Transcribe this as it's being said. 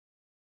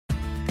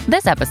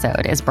This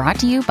episode is brought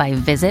to you by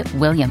Visit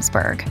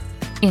Williamsburg.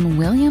 In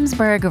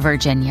Williamsburg,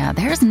 Virginia,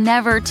 there's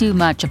never too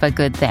much of a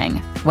good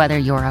thing. Whether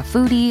you're a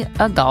foodie,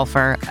 a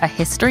golfer, a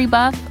history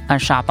buff, a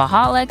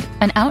shopaholic,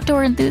 an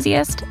outdoor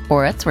enthusiast,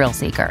 or a thrill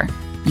seeker,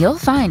 you'll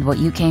find what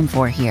you came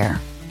for here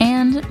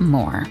and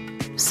more.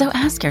 So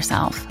ask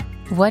yourself,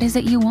 what is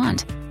it you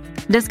want?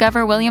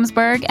 Discover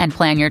Williamsburg and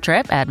plan your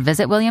trip at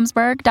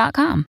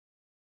visitwilliamsburg.com.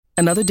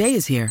 Another day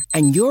is here,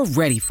 and you're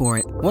ready for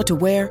it. What to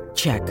wear?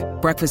 Check.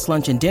 Breakfast,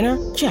 lunch, and dinner?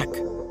 Check.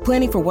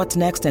 Planning for what's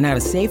next and how to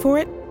save for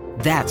it?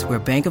 That's where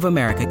Bank of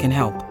America can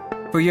help.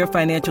 For your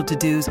financial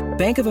to-dos,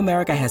 Bank of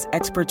America has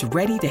experts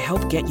ready to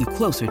help get you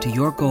closer to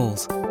your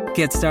goals.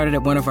 Get started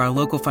at one of our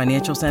local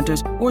financial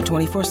centers or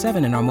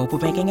 24/7 in our mobile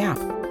banking app.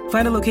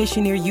 Find a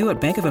location near you at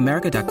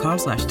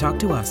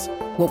bankofamerica.com/talktous.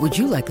 What would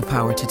you like the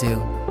power to do?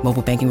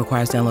 Mobile banking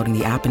requires downloading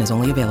the app and is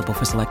only available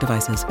for select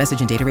devices. Message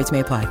and data rates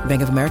may apply.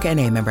 Bank of America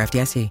N.A., member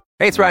FDIC.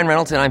 Hey, it's Ryan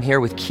Reynolds, and I'm here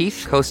with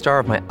Keith, co-star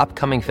of my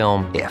upcoming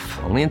film, If,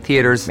 only in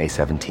theaters May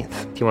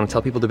 17th. Do you want to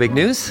tell people the big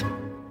news?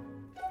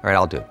 All right,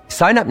 I'll do it.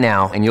 Sign up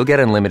now and you'll get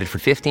unlimited for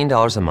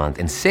 $15 a month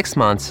and 6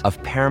 months of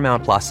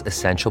Paramount Plus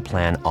Essential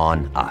Plan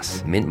on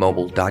us.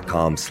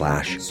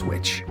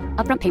 MintMobile.com/switch.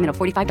 Upfront payment of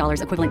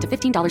 $45 equivalent to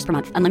 $15 per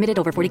month. Unlimited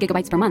over 40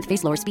 gigabytes per month.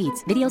 Face lower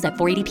speeds. Videos at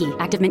 480p.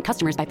 Active Mint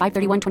customers by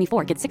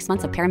 531.24 get 6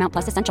 months of Paramount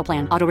Plus Essential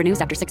Plan. Auto renews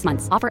after 6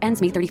 months. Offer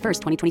ends May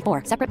 31st,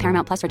 2024. Separate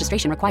Paramount Plus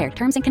registration required.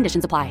 Terms and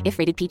conditions apply if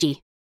rated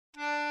PG.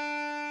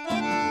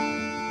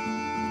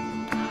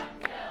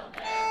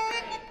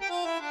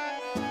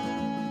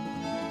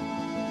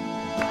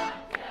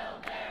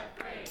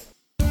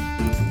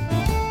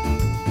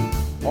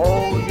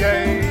 Oh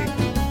yay,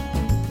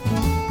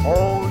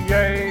 oh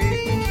yay,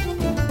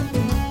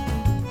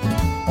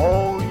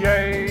 oh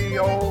yay,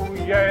 oh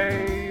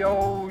yay,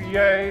 oh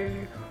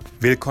yay.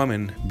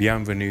 Willkommen,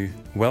 bienvenue,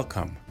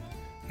 welcome.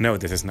 No,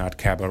 this is not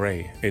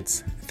cabaret,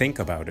 it's Think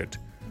About It,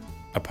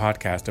 a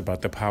podcast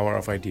about the power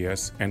of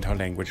ideas and how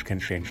language can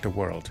change the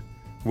world,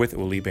 with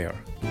Uli Baer.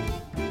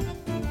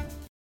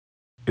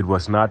 It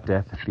was not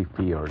death she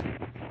feared,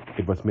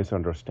 it was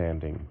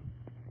misunderstanding.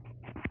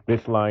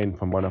 This line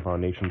from one of our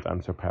nation's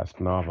unsurpassed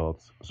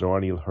novels,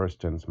 Zora Neale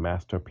Hurston's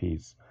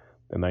masterpiece,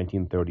 the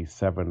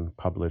 1937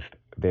 published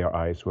Their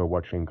Eyes Were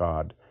Watching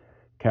God,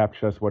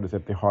 captures what is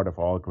at the heart of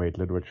all great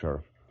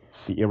literature,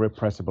 the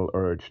irrepressible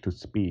urge to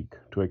speak,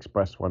 to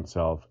express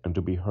oneself, and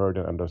to be heard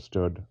and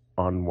understood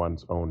on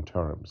one's own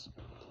terms.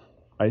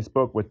 I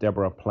spoke with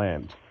Deborah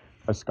Plant,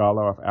 a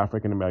scholar of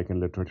African American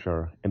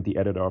literature and the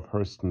editor of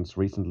Hurston's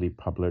recently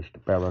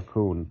published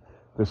Barracoon,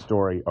 The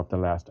Story of the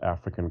Last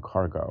African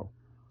Cargo.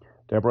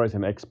 Deborah is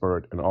an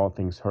expert in all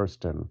things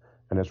Hurston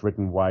and has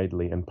written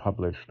widely and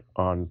published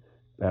on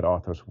that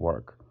author's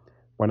work.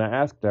 When I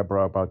asked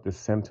Deborah about this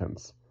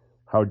sentence,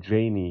 how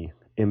Janie,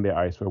 in Their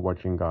Eyes Were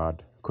Watching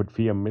God, could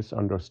fear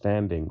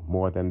misunderstanding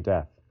more than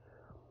death,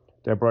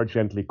 Deborah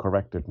gently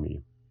corrected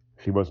me.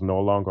 She was no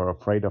longer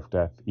afraid of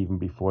death even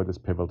before this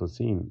pivotal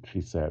scene,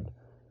 she said.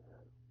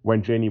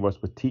 When Janie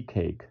was with Tea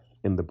Cake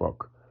in the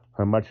book,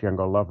 her much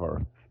younger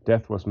lover,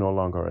 death was no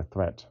longer a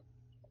threat.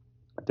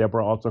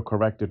 Deborah also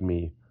corrected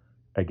me,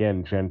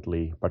 again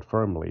gently but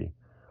firmly,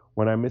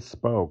 when I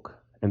misspoke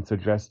and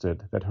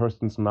suggested that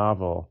Hurston's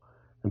novel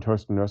and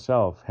Hurston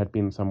herself had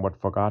been somewhat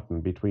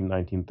forgotten between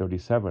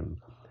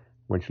 1937,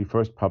 when she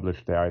first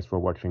published Their Eyes Were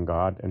Watching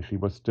God, and she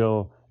was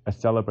still a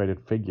celebrated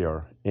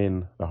figure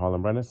in the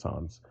Harlem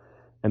Renaissance,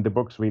 and the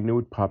book's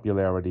renewed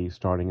popularity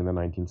starting in the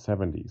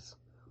 1970s.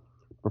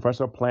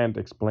 Professor Plant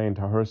explained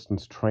how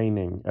Hurston's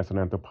training as an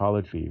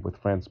anthropology with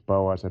Franz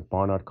Boas at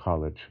Barnard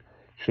College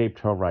shaped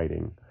her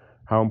writing,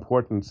 how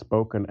important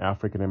spoken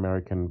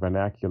African-American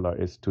vernacular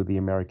is to the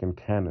American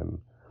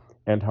canon,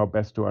 and how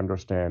best to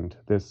understand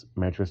this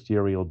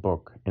magisterial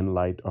book in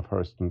light of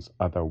Hurston's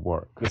other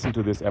work. Listen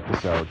to this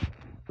episode,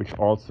 which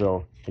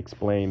also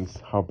explains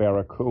how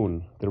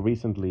Barracoon, the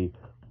recently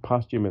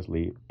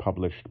posthumously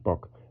published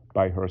book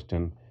by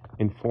Hurston,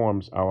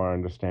 informs our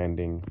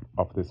understanding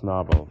of this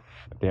novel,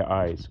 Their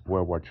Eyes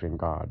Were Watching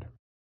God.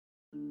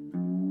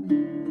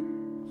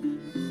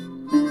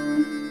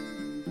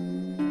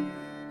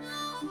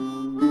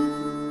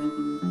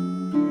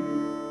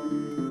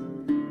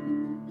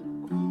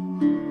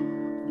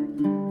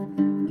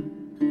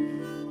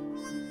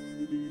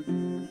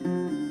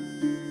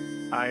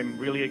 I'm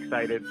really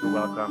excited to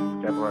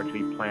welcome Deborah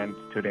G. Plant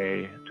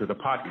today to the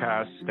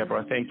podcast.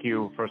 Deborah, thank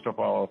you, first of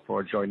all,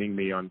 for joining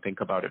me on Think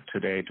About It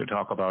today to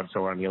talk about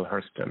Zora Neale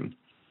Hurston.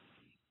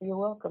 You're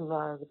welcome.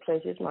 The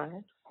pleasure's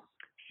mine.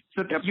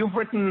 So, Deb, you've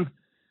written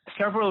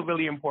several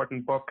really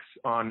important books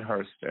on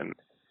Hurston,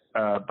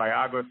 a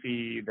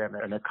biography, then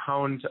an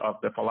account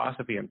of the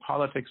philosophy and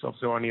politics of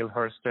Zora Neale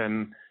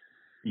Hurston.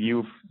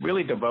 You've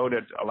really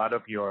devoted a lot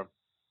of your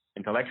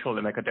intellectual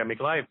and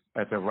academic life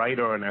as a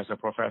writer and as a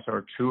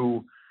professor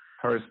to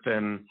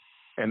Hurston.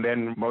 And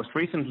then most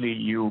recently,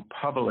 you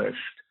published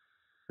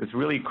this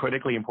really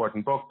critically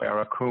important book,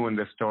 Barracoon,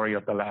 The Story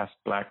of the Last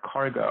Black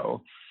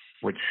Cargo,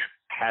 which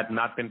had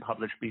not been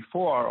published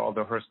before,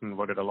 although Hurston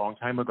wrote it a long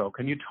time ago.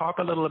 Can you talk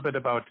a little bit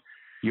about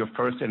your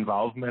first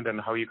involvement and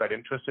how you got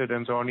interested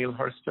in Zora Neale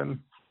Hurston?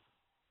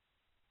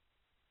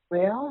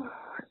 Well,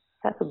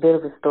 that's a bit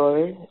of a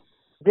story.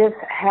 Just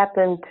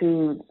happened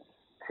to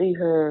see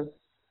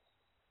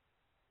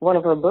one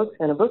of her books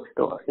in a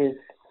bookstore is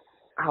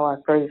how I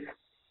first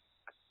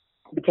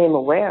became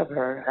aware of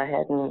her. I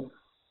hadn't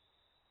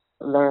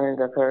learned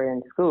of her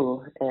in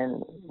school,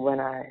 and when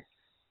I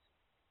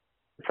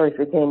first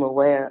became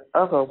aware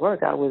of her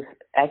work, I was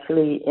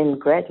actually in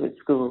graduate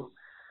school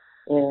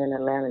in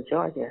Atlanta,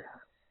 Georgia,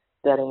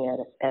 studying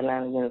at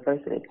Atlanta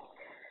University.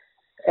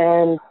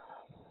 And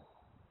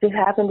just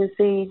happened to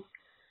see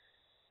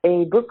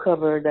a book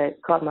cover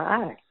that caught my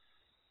eye.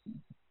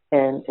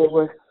 And it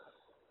was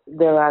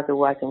Their Eyes Are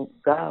Watching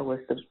God was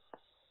the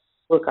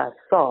book I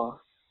saw.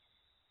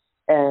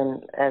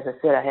 And as I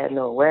said, I had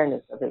no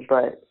awareness of it,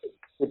 but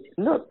it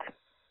looked,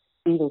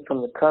 even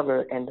from the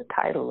cover and the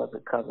title of the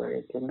cover,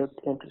 it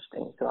looked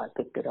interesting. So I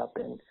picked it up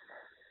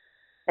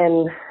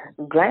and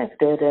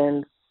glanced at it,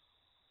 and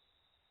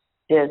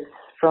just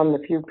from the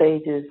few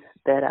pages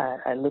that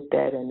I looked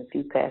at and the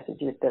few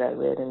passages that I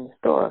read in the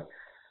store,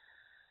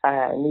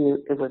 I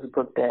knew it was a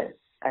book that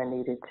I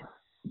needed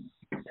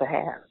to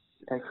have.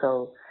 And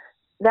so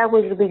that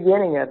was the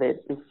beginning of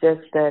it. It's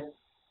just that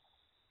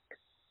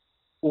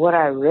what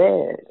I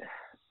read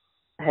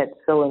had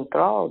so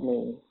enthralled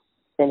me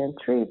and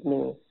intrigued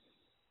me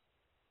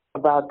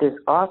about this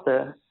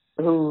author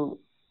who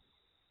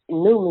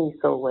knew me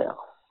so well.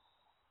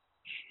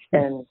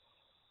 And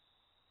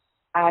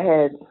I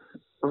had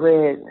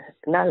read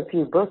not a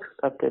few books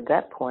up to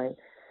that point,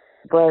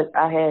 but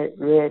I had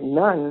read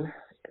none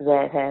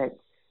that had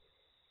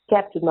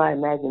captured my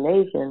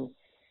imagination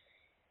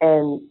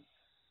and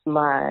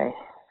my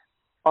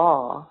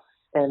awe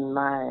and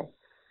my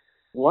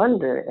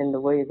wonder in the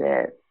way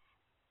that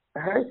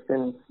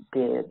Hurston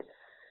did.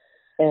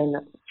 And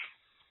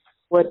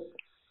what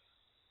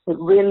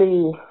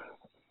really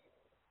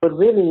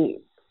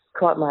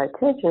caught my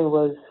attention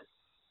was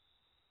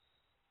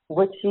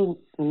what she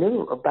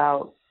knew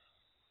about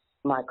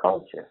my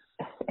culture.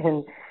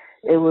 And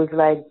it was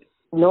like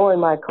knowing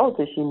my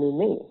culture, she knew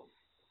me.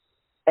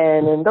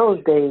 And in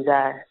those days,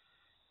 I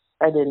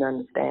didn't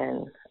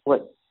understand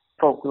what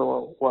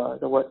folklore was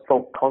or what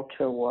folk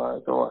culture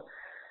was or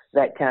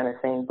that kind of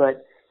thing.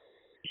 But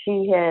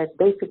she had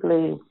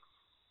basically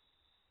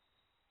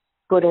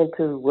put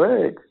into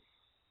words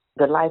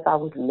the life I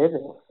was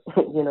living,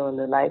 and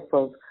the life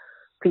of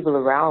people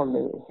around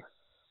me,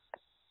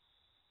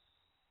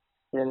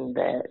 and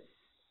that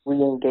we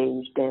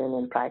engaged in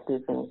and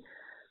practiced, and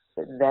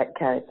that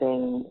kind of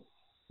thing.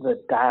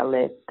 The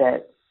dialect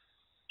that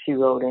she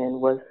wrote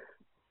in was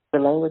the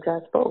language I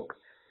spoke,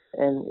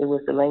 and it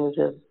was the language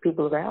of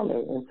people around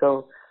me. And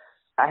so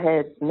I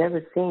had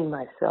never seen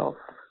myself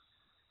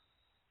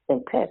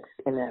in text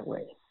in that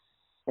way.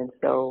 And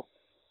so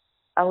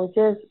I was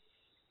just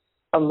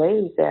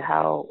amazed at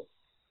how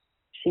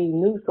she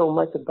knew so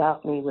much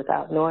about me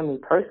without knowing me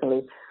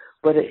personally,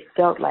 but it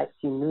felt like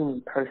she knew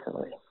me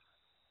personally.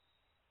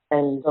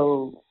 And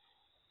so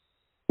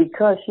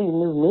because she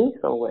knew me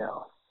so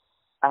well,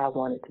 I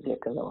wanted to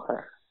get to know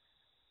her.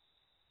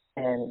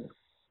 And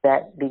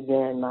that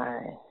began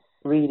my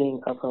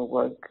reading of her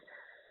work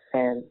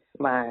and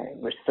my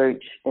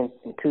research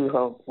into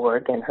her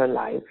work and her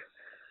life.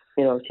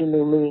 She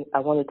knew me. I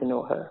wanted to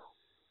know her.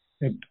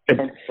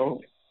 And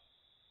so,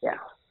 yeah.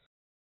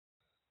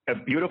 A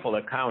beautiful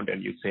account,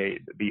 and you say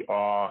the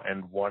awe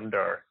and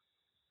wonder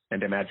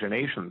and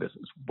imagination. This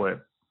is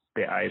what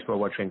The Eyes Were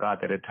Watching God,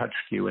 that it touched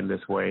you in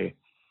this way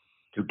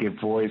to give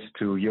voice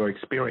to your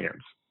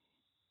experience.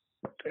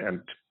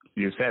 And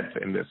you said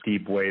in this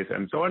deep ways.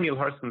 And Zora Neale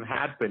Hurston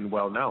had been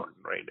well known,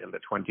 right, in the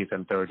 20s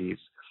and 30s,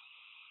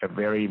 a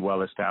very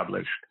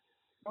well-established,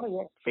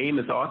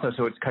 famous author.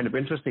 So it's kind of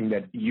interesting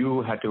that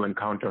you had to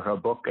encounter her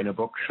book in a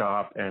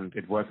bookshop, and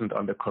it wasn't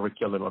on the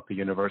curriculum of the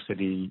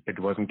university. It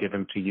wasn't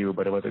given to you,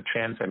 but it was a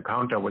chance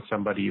encounter with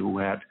somebody who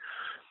had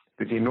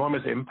this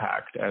enormous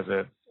impact as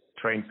a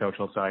trained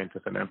social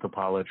scientist, an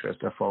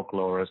anthropologist, a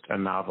folklorist, a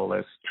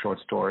novelist, short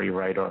story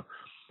writer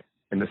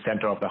in the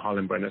center of the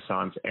Harlem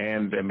Renaissance,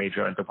 and a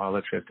major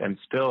anthropologist, and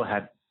still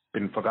had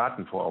been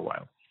forgotten for a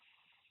while.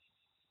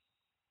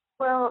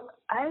 Well,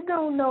 I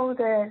don't know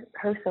that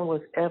Hurston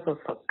was ever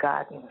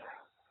forgotten.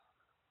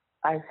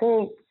 I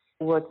think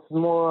what's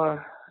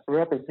more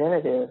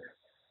representative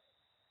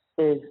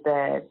is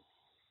that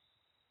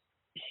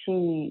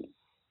the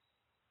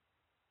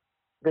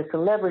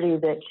celebrity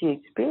that she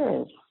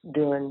experienced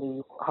during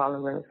the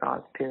Harlem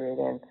Renaissance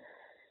period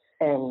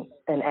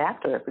and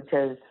after it,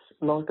 because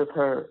most of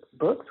her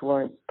books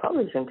weren't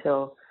published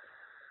until,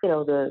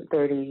 the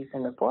 30s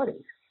and the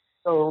 40s.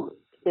 So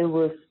it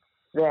was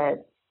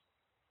that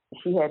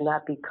she had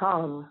not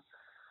become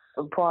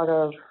a part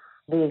of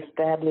the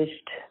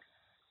established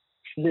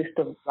list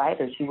of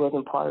writers. She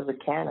wasn't part of the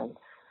canon.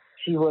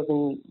 She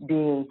wasn't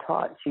being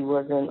taught. She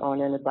wasn't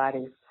on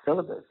anybody's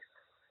syllabus.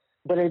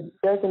 But it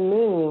doesn't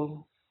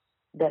mean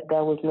that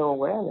there was no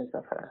awareness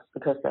of her,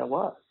 because there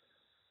was.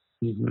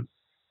 Mm-hmm.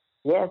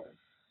 Yes,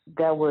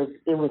 it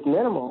was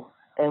minimal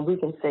And we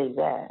can say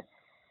that.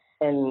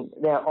 And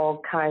there are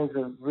all kinds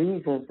of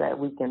reasons that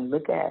we can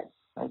look at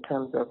in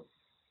terms of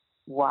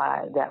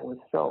why that was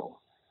so.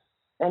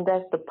 And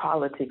that's the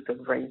politics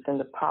of race and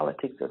the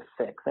politics of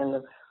sex and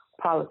the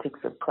politics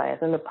of class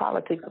and the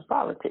politics of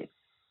politics.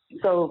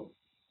 So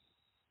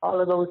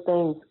all of those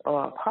things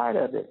are a part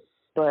of it.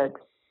 But,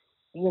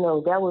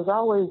 there was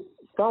always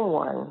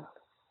someone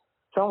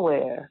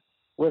somewhere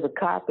with a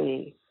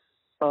copy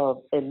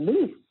of at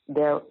least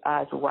Their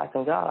Eyes Were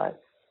Watching God,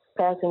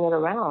 passing it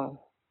around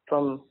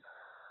from,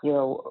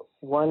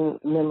 one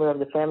member of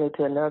the family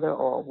to another,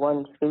 or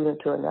one student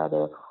to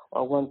another,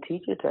 or one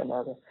teacher to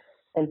another.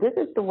 And this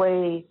is the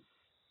way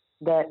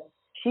that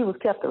she was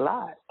kept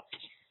alive,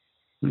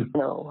 and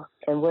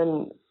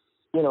when,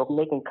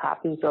 making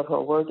copies of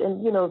her work.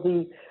 And,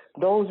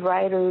 those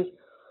writers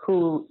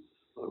who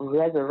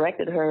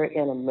resurrected her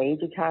in a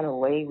major kind of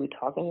way, we're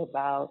talking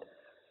about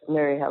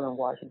Mary Helen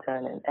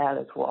Washington and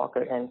Alice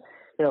Walker and,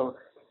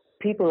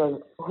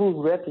 people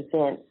who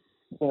represent,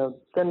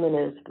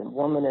 feminist and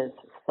womanist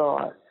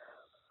thought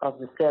of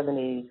the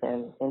 70s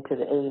and into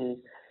the 80s.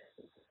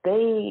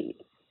 They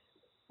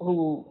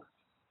who,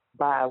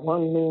 by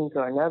one means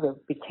or another,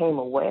 became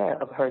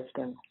aware of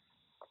Hurston.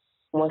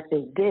 Once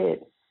they did,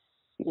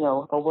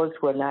 her works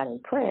were not in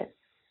print,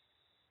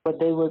 but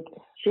they would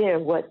share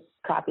what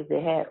copies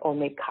they had or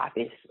make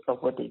copies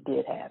of what they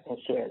did have and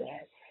share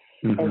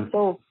that. Mm-hmm. And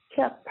so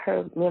kept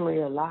her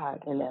memory alive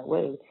in that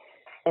way.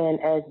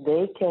 And as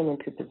they came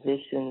into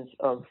positions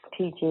of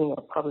teaching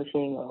or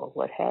publishing or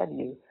what have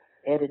you,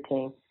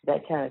 editing,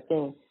 that kind of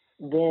thing,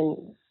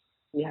 then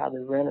we have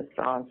the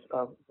renaissance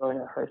of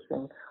Verna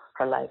Hurston,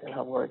 her life and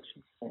her works.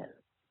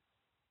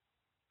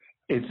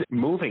 It's a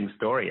moving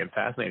story and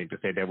fascinating to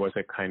say there was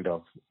a kind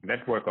of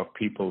network of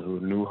people who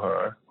knew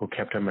her, who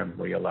kept her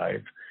memory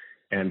alive,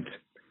 and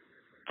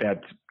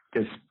that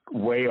this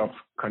way of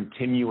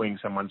continuing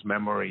someone's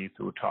memory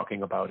through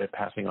talking about it,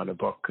 passing on a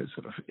book, is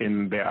sort of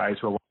in Their Eyes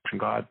Were Watching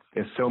God.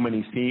 There's so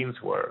many scenes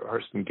where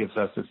Hurston gives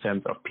us a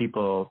sense of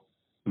people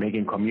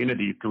making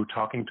community through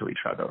talking to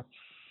each other,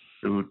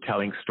 through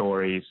telling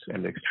stories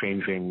and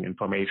exchanging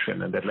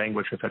information, and that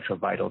language is such a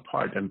vital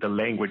part. And the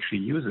language she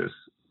uses,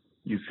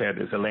 you said,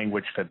 is a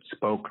language that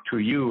spoke to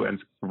you and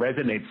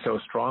resonates so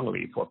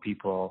strongly for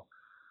people.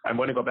 I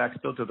want to go back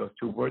still to those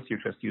two words you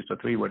just used, the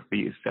three words,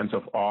 the sense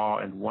of awe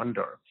and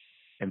wonder.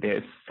 And there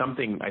is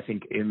something, I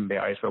think, in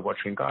Their Eyes Were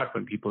Watching God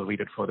when people read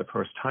it for the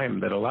first time,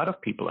 that a lot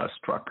of people are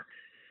struck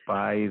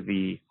by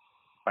the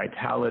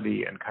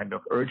vitality and kind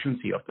of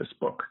urgency of this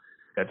book,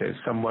 that there's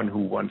someone who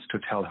wants to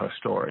tell her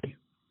story.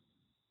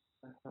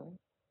 Uh-huh.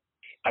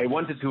 I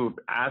wanted to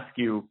ask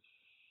you,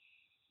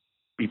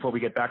 before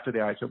we get back to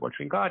Their Eyes Were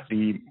Watching God,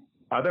 the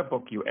other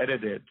book you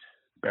edited,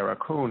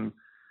 Barracoon,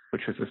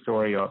 which is a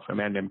story of a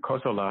man named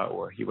Kosola,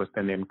 or he was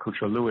then named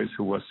Cutcho Lewis,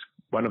 who was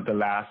one of the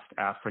last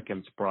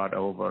Africans brought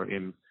over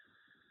in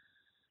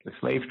the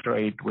slave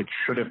trade, which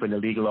should have been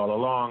illegal all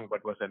along,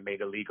 but was then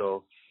made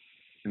illegal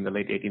in the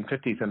late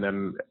 1850s. And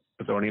then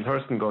Zora Neale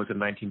Hurston goes in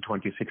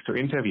 1926 to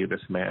interview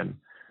this man.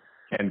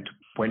 And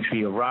when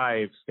she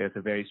arrives, there's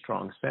a very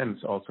strong sense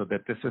also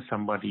that this is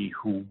somebody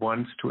who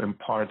wants to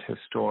impart his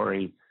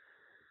story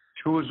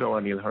to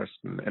Zora Neale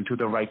Hurston and to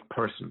the right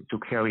person to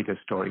carry this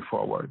story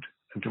forward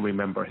and to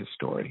remember his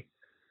story.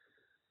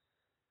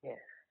 Yes.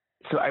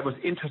 So I was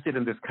interested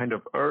in this kind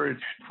of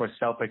urge for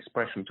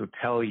self-expression to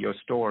tell your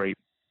story.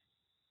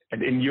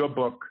 And in your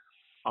book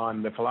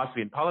on the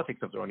philosophy and politics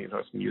of Zora Neale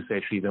Hurston, you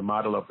say she's a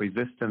model of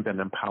resistance and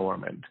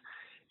empowerment.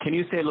 Can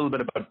you say a little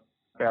bit about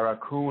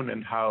Barracoon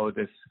and how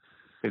this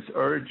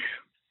urge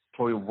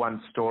for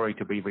one's story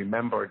to be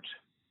remembered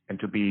and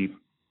to be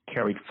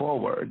carried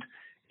forward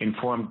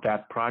informed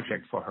that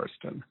project for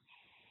Hurston?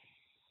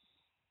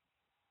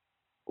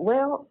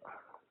 Well,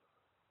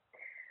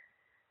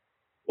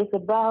 it's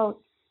about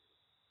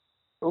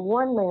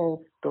one man's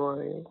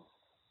story,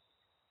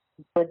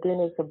 but then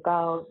it's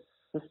about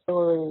the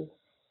story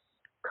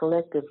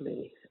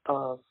collectively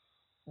of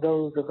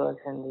those of us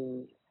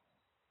in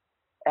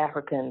the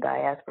African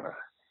diaspora.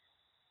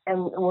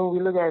 And when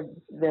we look at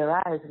Their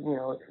Eyes,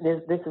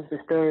 this is the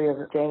story of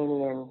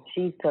Janie, and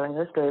she's telling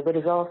her story, but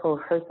it's also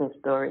Hurston's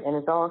story, and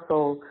it's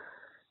also,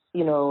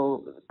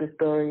 the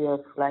story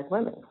of Black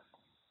women.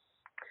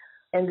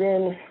 And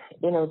then,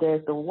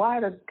 there's the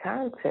wider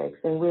context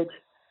in which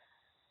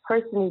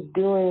Hurston is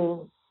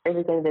doing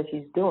everything that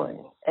she's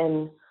doing.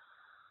 And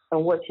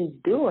what she's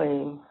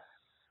doing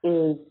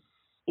is,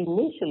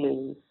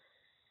 initially,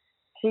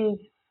 she's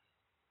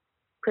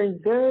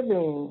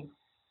preserving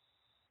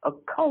a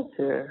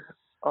culture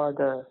or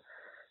the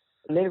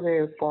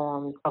literary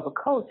forms of a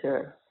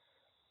culture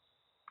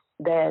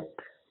that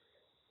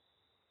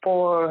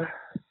for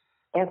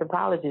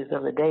anthropologists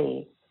of the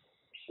day,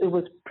 it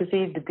was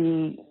perceived to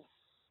be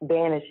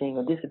vanishing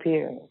or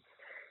disappearing.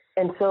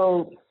 And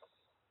so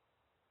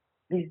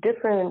these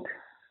different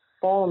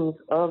forms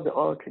of the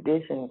oral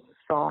tradition,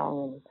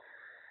 song and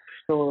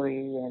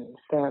story and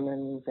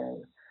sermons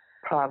and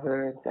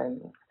proverbs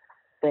and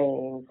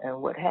sayings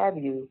and what have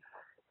you,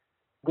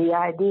 the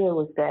idea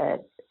was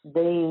that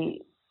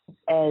they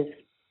as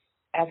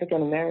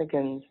African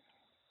Americans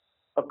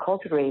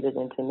acculturated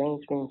into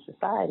mainstream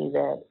society,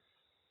 that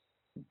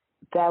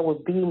there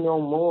would be no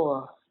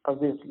more of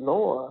this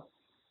lore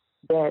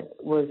that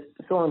was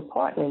so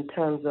important in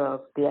terms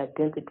of the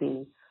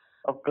identity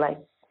of Black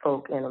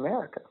folk in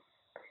America.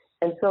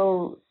 And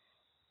so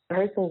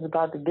Hurston's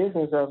about the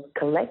business of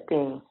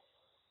collecting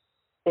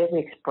every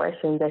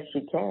expression that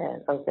she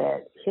can of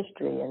that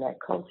history and that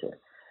culture.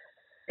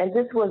 And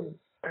this was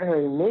her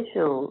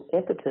initial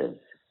impetus,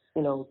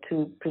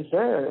 to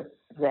preserve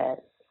that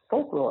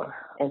folklore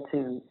and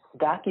to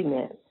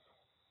document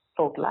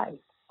folk life.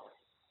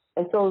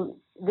 And so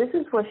this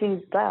is what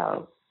she's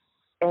about.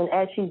 And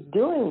as she's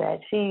doing that,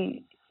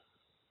 she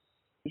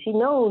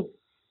knows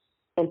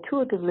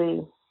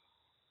intuitively,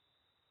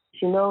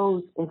 she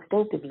knows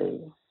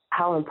instinctively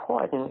how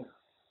important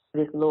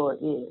this lore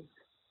is.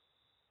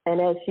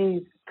 And as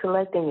she's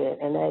collecting it,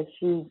 and as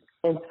she's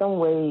in some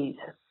ways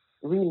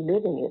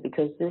reliving it,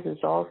 because this is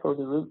also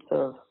the roots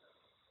of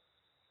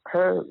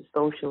her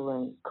social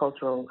and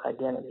cultural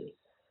identity.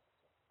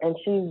 And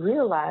she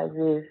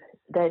realizes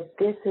that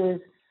this is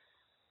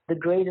the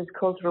greatest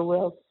cultural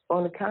wealth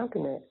on the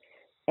continent.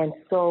 And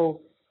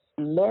so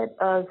let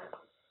us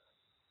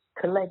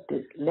collect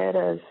this. Let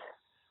us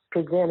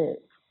present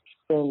it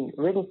in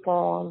written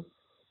form,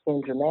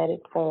 in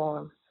dramatic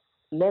form.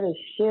 Let us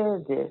share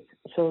this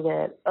so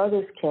that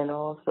others can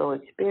also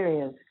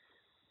experience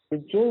the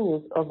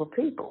genius of a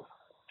people.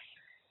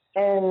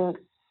 And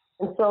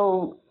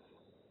so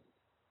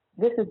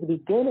this is the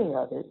beginning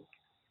of it.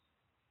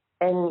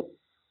 And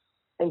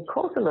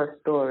Kosola's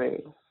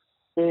story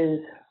is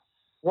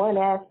one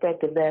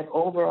aspect of that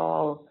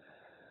overall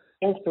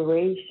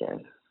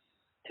inspiration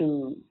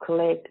to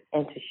collect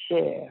and to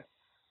share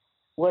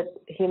what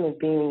human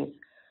beings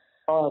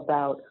are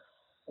about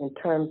in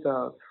terms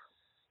of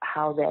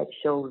how that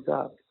shows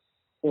up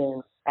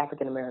in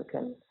African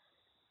American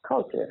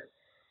culture.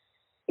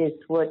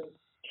 It's what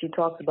she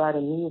talks about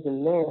in Muse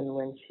and Men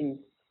when she's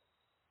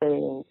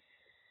saying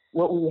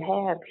what we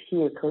have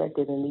here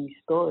collected in these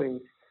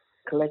stories,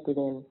 collected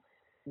in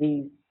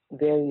these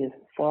various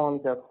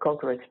forms of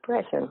cultural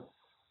expression,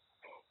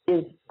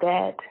 is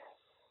that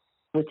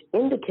which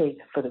indicates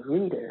for the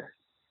reader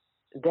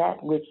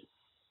that which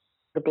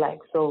the Black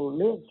soul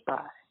lives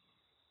by.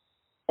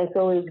 And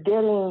so it's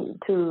getting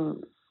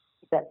to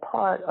that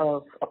part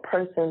of a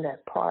person,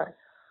 that part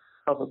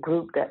of a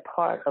group, that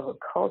part of a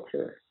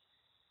culture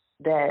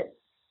that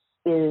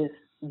is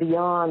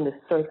beyond the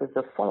surface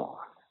of form,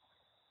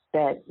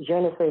 that je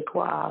ne sais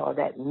quoi, or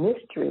that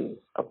mystery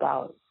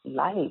about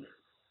life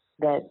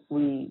that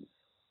we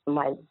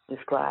might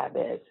describe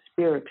as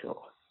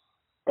spiritual,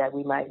 that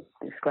we might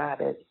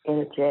describe as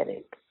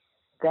energetic,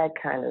 that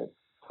kind of,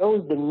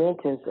 those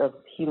dimensions of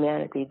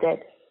humanity that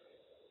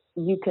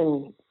you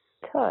can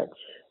touch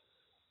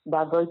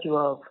by virtue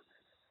of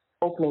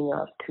opening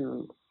up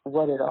to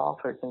what it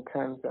offers in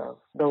terms of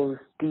those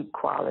deep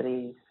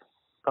qualities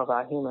of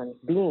our human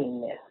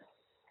beingness.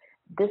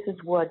 This is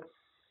what's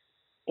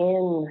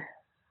in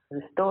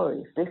the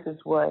stories. This is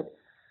what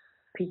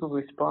people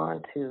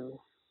respond to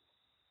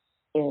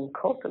in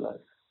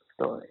Kosola's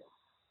story,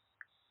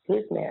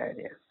 his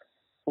narrative,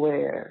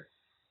 where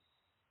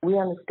we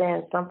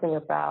understand something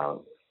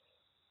about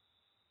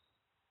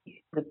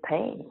the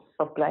pain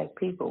of Black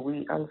people.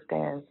 We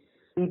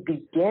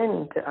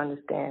begin to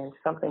understand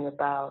something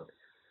about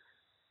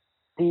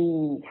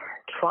the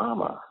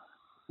trauma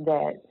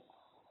that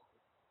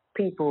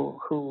people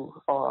who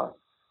are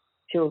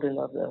children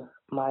of the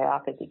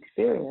myopic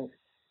experience,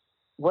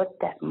 what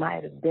that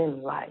might have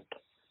been like.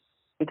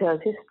 Because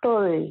his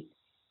story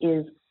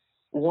is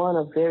one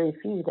of very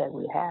few that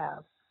we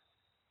have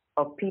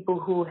of people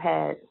who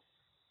had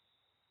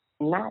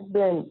not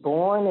been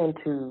born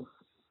into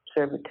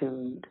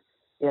servitude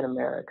in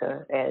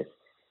America, as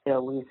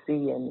we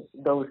see in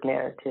those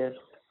narratives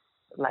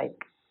like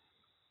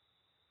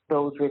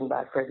those written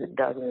by Frederick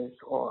Douglass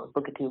or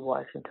Booker T.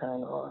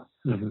 Washington or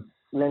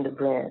Linda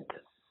Brent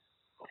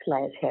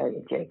 /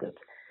 Harriet Jacobs,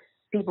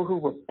 people who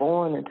were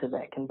born into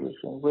that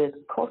condition. With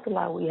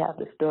Kosola, we have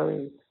the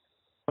story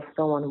of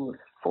someone who was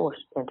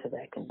forced into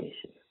that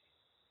condition.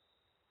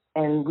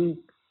 And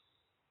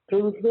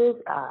through his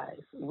eyes,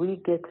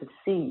 we get to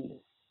see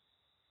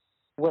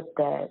what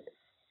that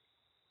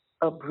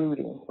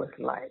uprooting was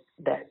like,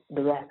 that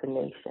the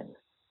raffination,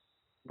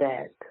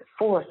 that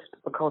forced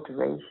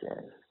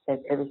acculturation, and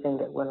everything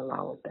that went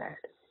along with that.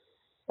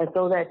 And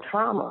so that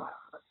trauma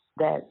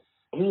that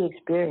he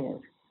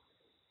experienced,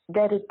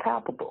 that is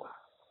palpable.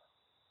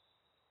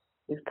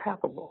 It's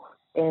palpable.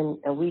 And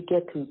we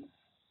get to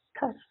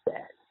touch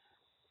that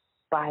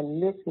by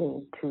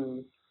listening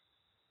to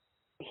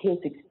his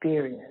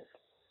experience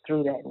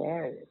through that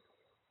narrative.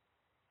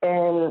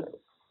 And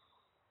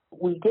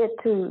we get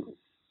to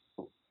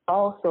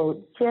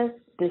also just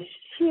the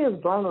sheer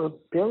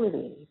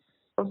vulnerability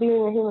of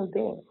being a human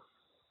being,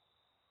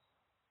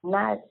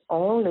 not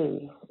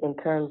only in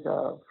terms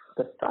of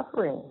the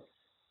suffering,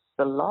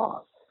 the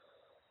loss,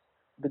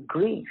 the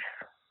grief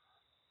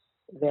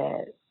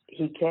that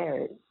he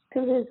carried to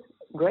his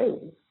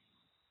grave,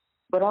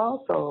 but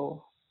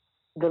also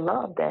the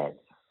love that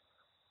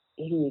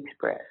he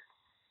expressed,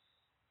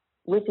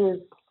 which is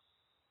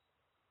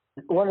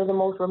one of the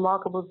most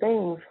remarkable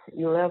things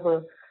you'll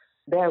ever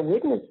bear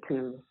witness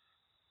to,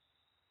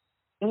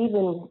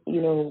 even,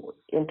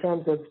 in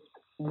terms of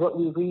what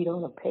we read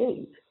on a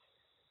page,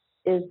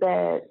 is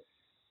that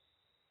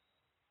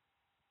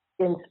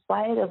in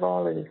spite of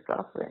all of the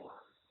suffering,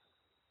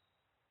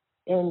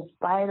 in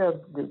spite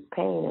of the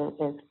pain,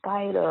 in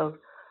spite of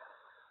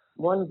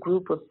one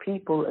group of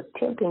people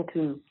attempting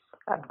to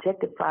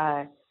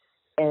objectify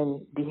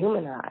and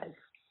dehumanize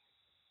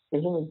the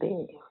human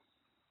being,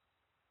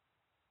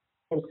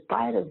 in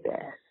spite of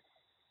that,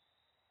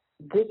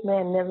 this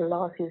man never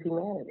lost his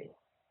humanity.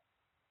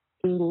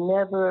 He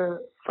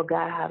never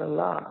forgot how to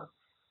love.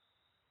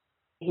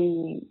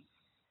 He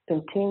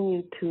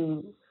continued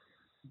to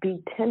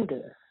be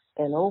tender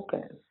and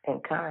open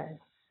and kind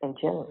and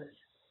generous.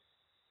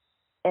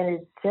 And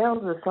it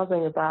tells us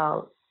something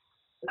about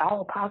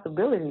our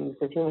possibilities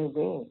as human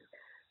beings.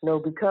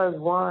 Because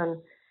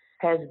one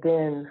has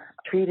been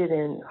treated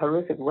in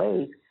horrific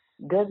ways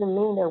doesn't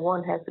mean that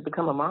one has to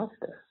become a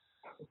monster.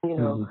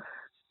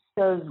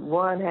 Because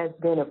one has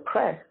been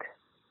oppressed,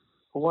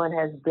 one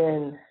has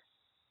been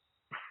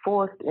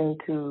forced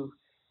into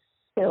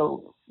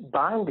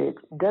bondage,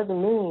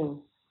 doesn't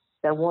mean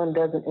that one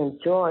doesn't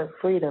enjoy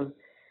freedom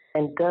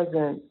and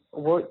doesn't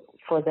work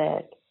for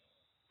that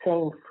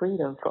same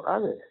freedom for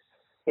others.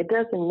 It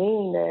doesn't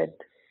mean that,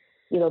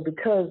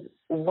 because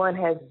one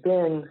has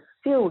been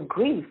filled with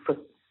grief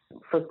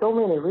for so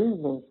many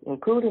reasons,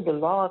 including the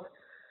loss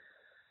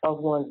of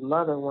one's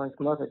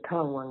mother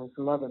tongue, one's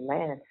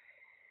motherland,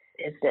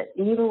 it's that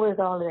even with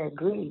all of that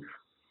grief,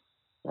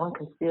 one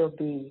can still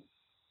be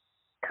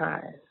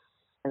kind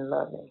and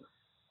loving.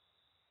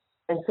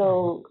 And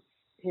so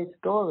his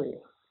story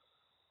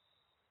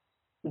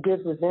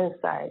gives us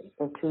insight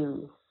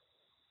into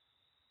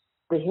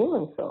the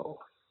human soul.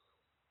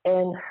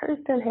 And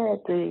Hurston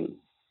had the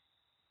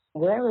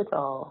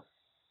wherewithal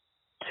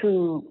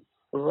to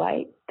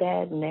write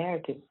that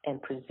narrative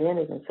and present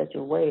it in such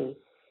a way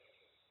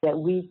that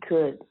we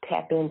could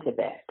tap into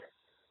that.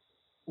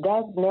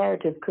 That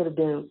narrative could have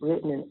been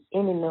written in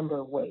any number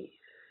of ways,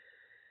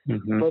 but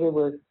it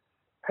was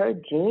her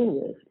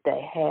genius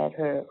that had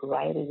her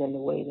write it in the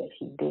way that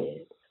she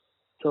did,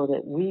 so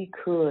that we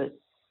could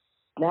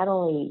not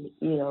only,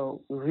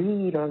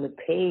 read on the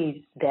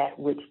page that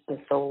which the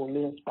soul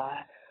lives by,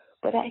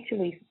 but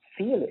actually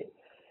feel it.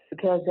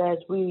 Because as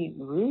we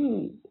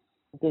read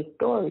the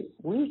story,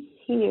 we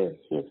hear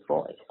his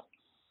voice.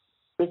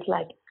 It's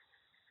like,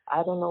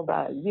 I don't know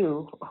about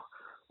you,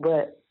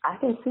 but I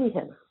can see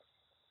him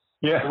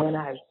when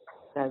I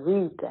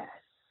read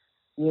that,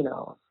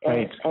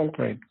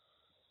 and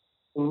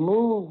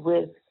move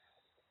with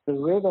the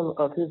rhythm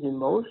of his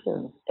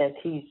emotions as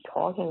he's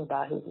talking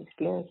about his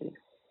experiences.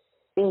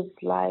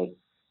 It's like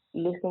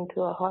listening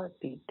to a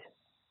heartbeat,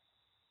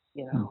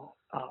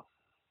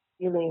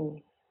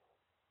 feeling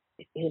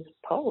his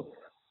pulse,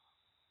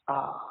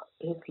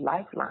 his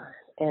lifeline,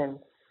 and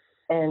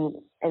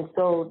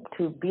so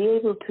to be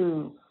able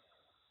to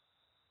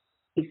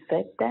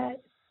effect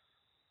that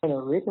in a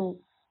written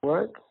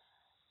work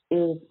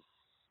is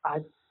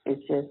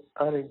just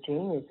utter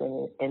genius,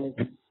 and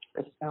it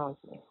astounds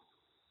me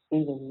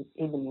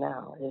even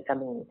now. I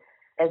mean,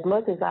 as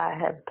much as I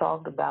have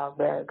talked about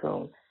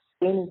Barracoon,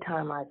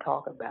 anytime I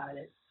talk about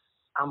it,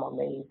 I'm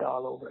amazed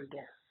all over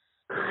again.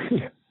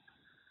 Yeah.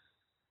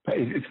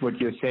 It's what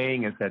you're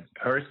saying is that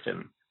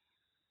Hurston,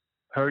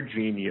 her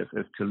genius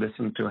is to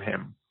listen to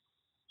him,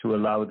 to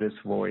allow this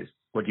voice,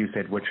 what you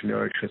said, which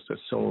nourishes the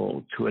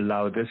soul, to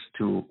allow this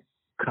to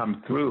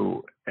come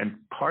through, and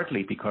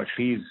partly because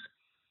she's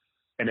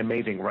an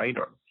amazing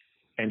writer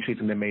and she's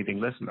an amazing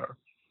listener.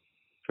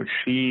 So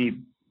she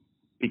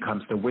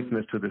becomes the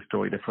witness to the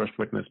story, the first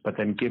witness, but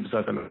then gives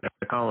us an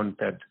account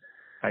that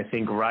I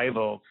think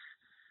rivals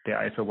the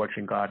Eyes for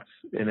Watching Gods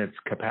in its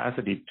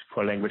capacity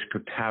for language to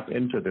tap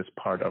into this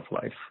part of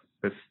life,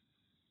 this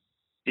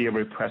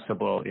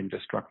irrepressible,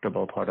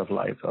 indestructible part of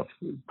life of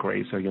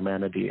grace or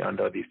humanity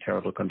under these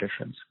terrible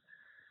conditions.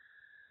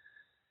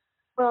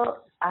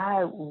 Well,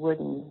 I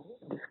wouldn't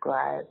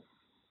describe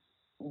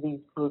these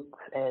books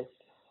as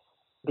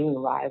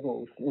being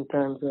rivals in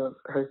terms of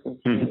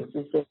Hurston's genius.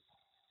 It's just,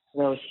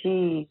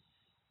 she,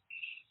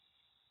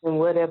 in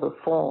whatever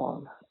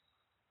form,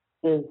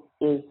 is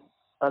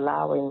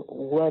allowing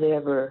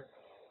whatever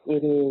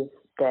it is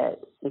that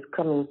is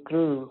coming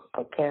through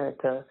a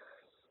character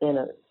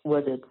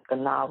whether it's a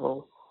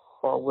novel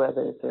or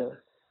whether it's a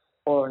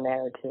oral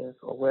narrative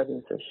or whether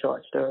it's a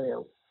short story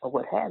or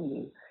what have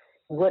you.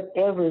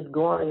 Whatever is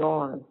going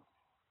on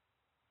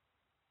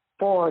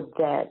for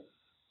that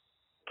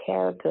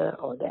character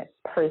or that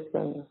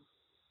person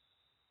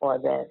or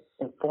that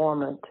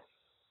informant,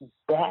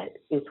 that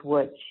is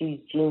what she's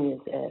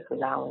genius at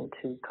allowing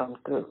to come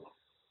through.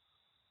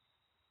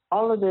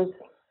 All of this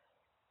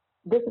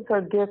is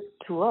her gift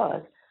to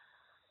us.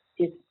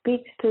 It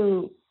speaks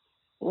to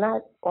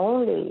not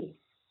only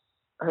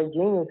her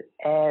genius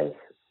as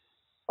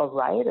a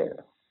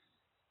writer,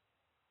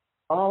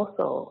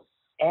 also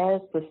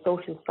as the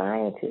social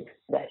scientist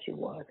that she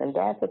was. And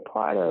that's a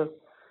part of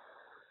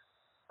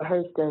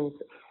Hurston's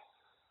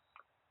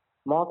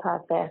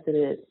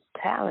multifaceted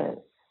talent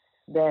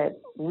that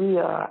we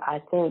are,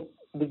 I think,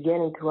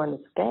 beginning to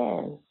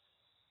understand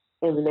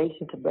in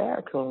relation to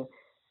Barakoon,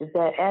 is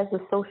that as a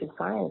social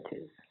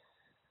scientist,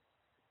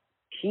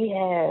 she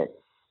had,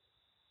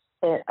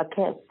 and I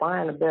can't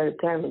find a better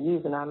term to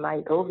use, and I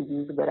might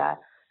overuse it, but I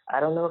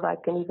don't know if I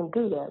can even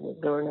do that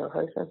with Zora Neale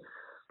Hurston,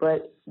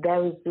 but that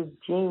was just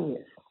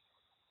genius.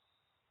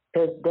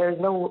 There's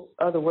no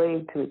other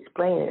way to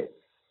explain it.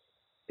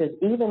 Because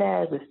even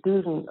as a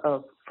student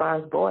of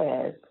Franz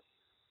Boas,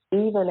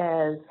 even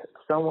as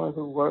someone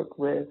who worked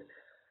with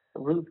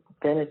Ruth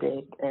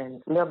Benedict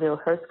and Melville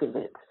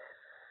Herskovits,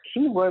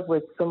 she worked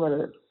with some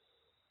of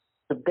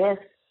the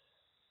best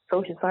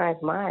social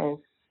science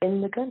minds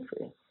in the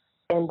country.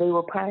 And they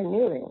were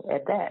pioneering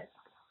at that.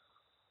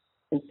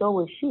 And so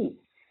was she.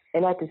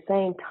 And at the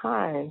same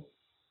time,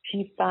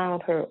 she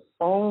found her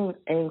own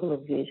angle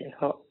of vision,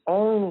 her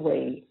own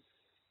way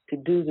to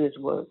do this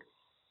work.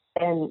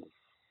 And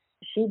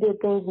she did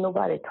things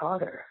nobody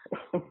taught her.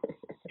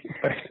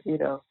 You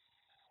know,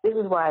 this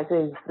is why I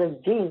say,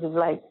 geez, it's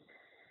like,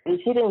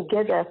 she didn't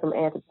get that from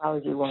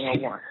Anthropology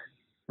 101.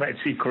 Right,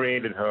 she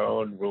created her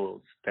own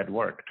rules that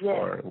worked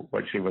for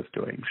what she was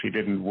doing. She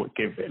didn't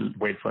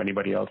wait for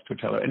anybody else to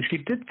tell her. And she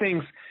did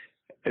things,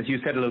 as you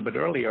said a little bit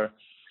earlier,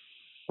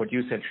 what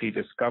you said, she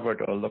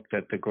discovered or looked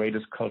at the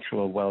greatest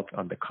cultural wealth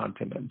on the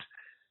continent,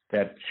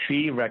 that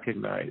she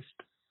recognized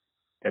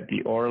that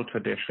the oral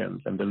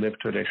traditions and the lived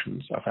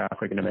traditions of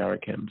African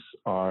Americans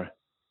are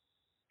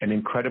an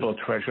incredible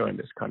treasure in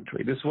this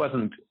country. This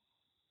wasn't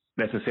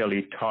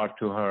necessarily taught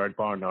to her at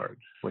Barnard,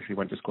 where she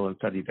went to school and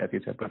studied, as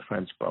you said, with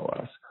Franz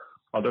Boas.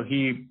 Although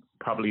he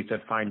probably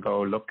said, fine,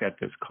 go look at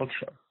this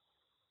culture.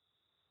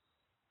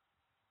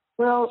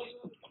 Well,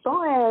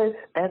 Boas,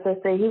 as I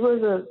say, he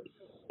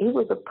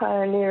was a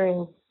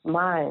pioneering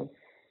mind,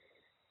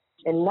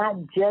 and not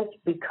just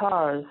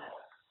because,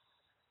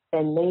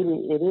 and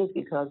maybe it is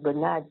because, but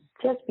not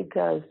just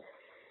because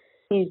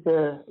he's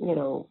the,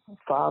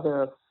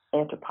 father of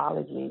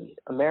anthropology,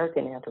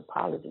 American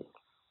anthropology.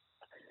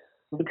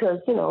 Because,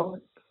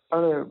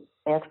 other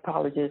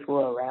anthropologists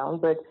were around,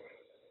 but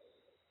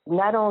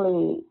not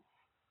only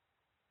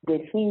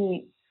did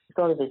he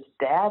sort of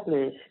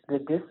establish the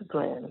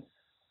discipline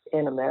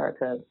in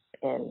America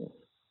and,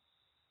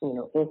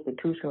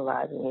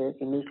 institutionalizing it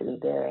initially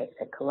there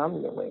at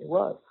Columbia, where it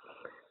was,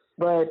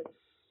 but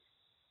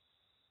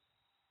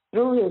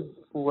through his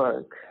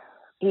work,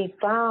 he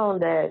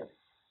found that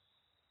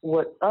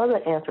what other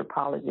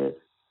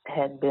anthropologists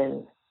had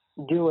been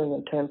doing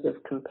in terms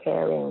of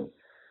comparing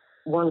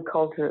one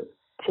culture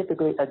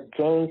typically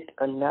against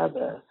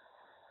another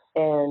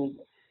and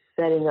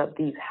setting up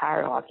these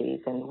hierarchies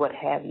and what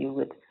have you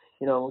with,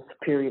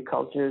 superior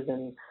cultures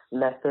and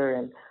lesser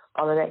and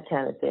all of that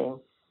kind of thing.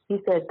 He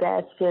said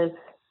that's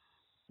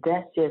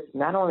just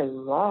not only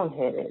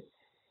wrong-headed,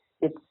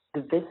 it's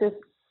divisive,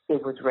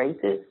 it was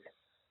racist,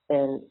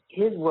 and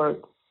his work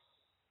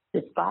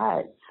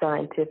defied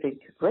scientific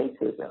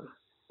racism.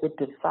 It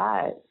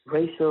defied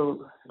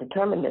racial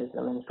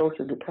determinism and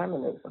social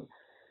determinism.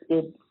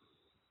 It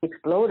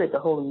exploded the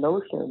whole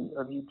notion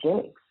of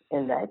eugenics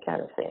and that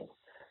kind of thing.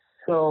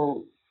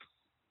 So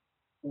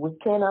we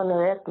can't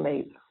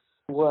underestimate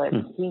what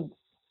he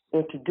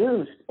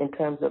introduced in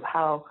terms of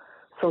how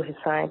social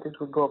scientists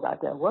would go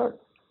about their work.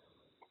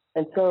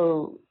 And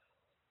so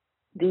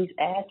these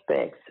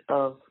aspects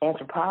of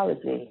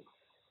anthropology,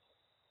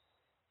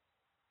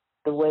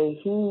 the way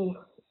he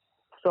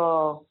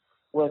saw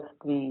was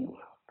the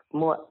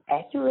more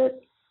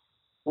accurate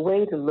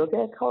way to look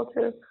at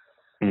culture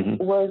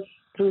was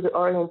through the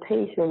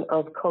orientation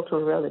of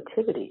cultural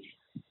relativity,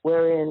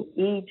 wherein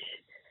each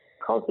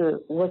culture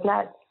was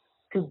not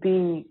to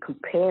be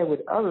compared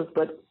with others,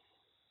 but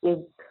if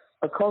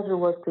a culture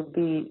was to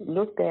be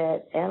looked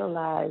at,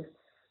 analyzed,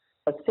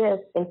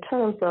 assessed in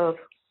terms of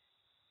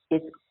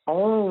its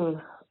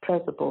own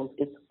principles,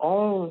 its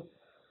own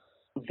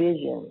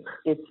vision,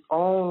 its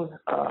own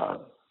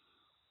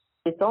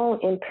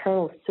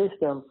internal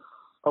system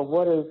of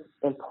what is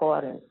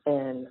important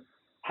and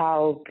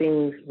how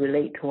things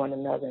relate to one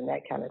another and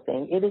that kind of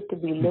thing. It is to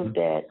be looked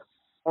at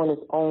on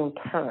its own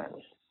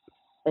terms.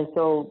 And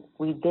so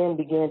we then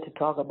begin to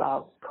talk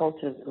about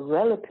cultures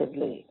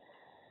relatively,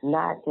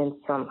 not in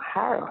some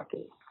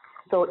hierarchy.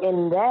 So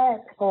in that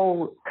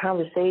whole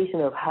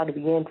conversation of how to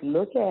begin to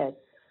look at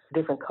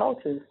different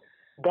cultures,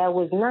 there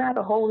was not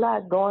a whole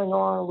lot going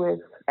on with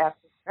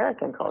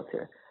African-American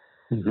culture.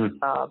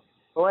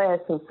 Boas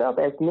himself,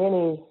 as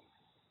many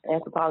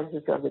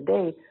anthropologists of the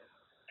day,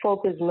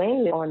 focused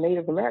mainly on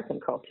Native American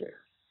culture.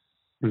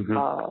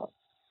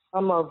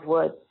 Some of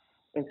what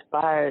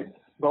inspired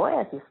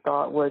Boas's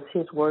thought was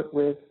his work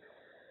with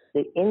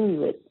the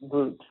Inuit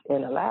groups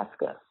in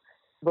Alaska.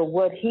 But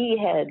what he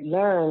had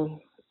learned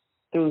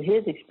through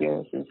his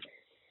experiences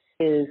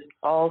is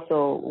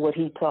also what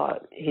he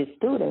taught his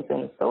students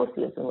and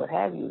associates and what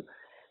have you.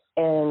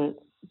 And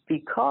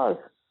because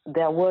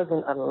there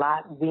wasn't a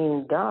lot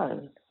being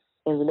done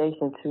in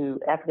relation to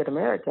African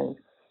Americans,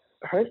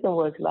 Hurston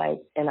was like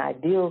an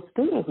ideal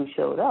student who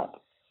showed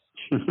up.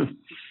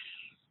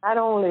 Not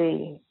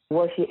only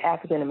was she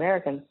African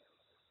American,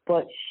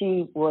 but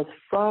she was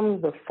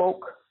from the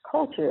folk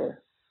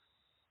culture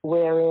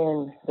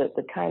wherein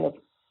the kind of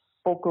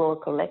folklore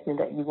collecting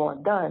that you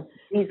want done,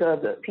 these are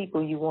the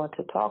people you want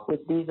to talk with,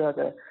 these are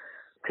the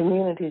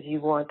communities you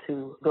want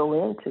to go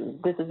into.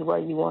 This is where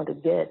you want to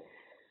get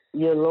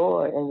your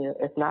lore and your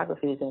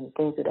ethnographies and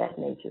things of that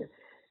nature.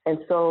 And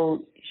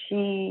so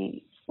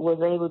she was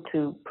able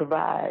to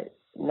provide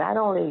not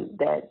only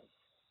that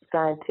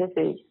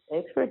scientific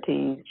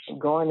expertise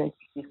going into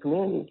these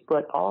communities,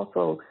 but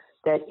also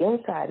that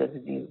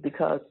insider's view,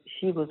 because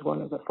she was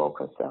one of the folk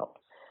herself.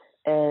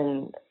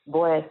 And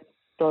Boas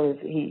sort of,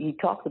 he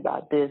talks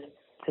about this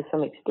to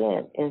some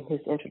extent in his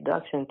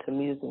introduction to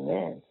Muse and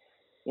Men.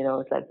 You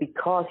know, it's like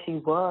because she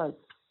was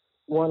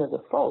one of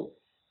the folk,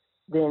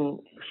 then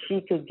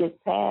she could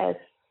get past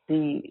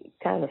the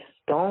kind of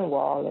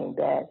stonewalling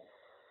that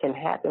can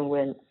happen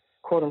when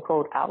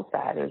quote-unquote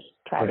outsiders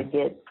try to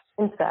get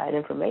inside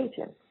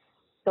information.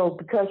 So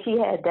because she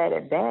had that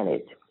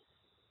advantage,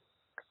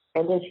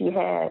 and then she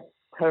had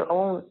her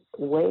own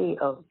way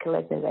of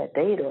collecting that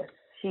data,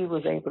 she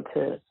was able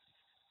to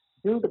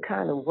do the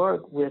kind of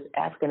work with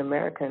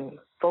African-American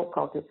folk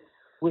culture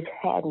which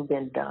hadn't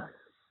been done.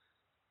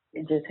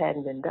 It just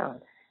hadn't been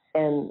done.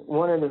 And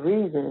one of the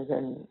reasons,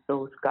 and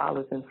those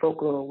scholars in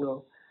folklore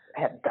will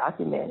have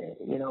documented,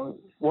 you know,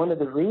 one of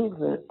the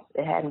reasons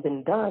it hadn't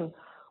been done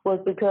was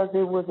because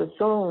it was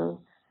assumed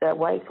that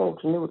white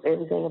folks knew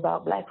everything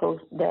about black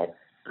folks,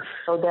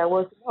 so there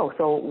was no.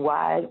 So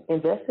why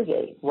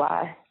investigate?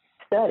 Why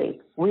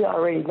study? We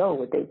already know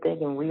what they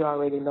think, and we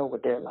already know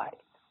what they're like.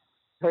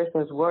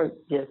 Hurston's work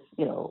just,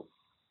 you know,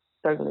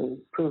 certainly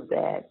proved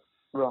that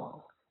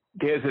wrong.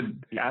 There's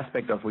an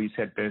aspect of what you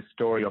said, the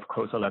story of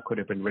Kosala could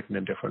have been written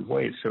in different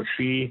ways. So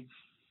she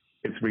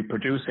is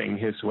reproducing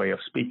his way of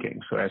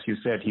speaking. So as you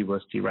said, he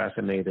was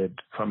deracinated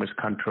from his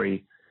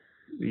country.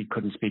 He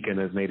couldn't speak in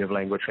his native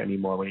language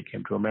anymore when he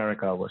came to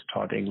America, was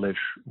taught English,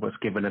 was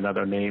given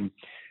another name.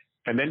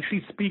 And then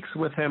she speaks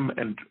with him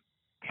and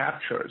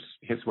captures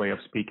his way of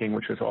speaking,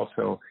 which is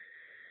also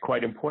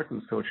quite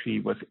important. So she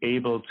was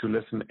able to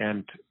listen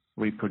and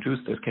reproduce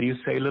this. Can you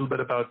say a little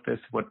bit about this,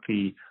 what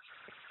the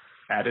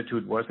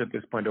attitude was at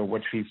this point, or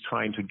what she's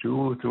trying to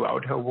do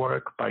throughout her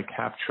work by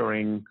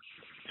capturing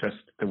just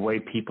the way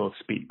people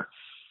speak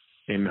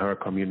in her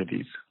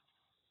communities?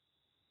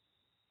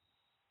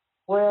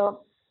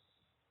 Well,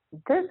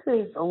 this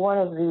is one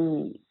of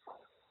the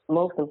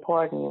most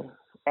important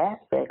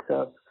aspects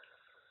of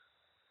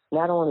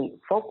not only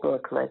folklore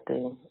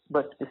collecting,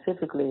 but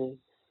specifically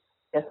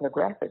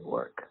ethnographic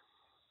work.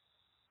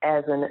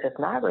 As an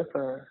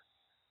ethnographer,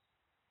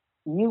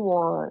 you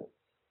want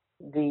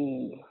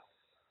the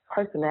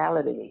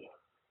personality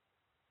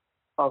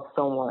of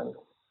someone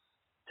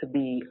to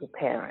be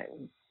apparent,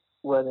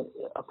 whether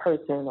a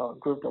person or a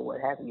group or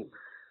what have you,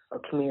 a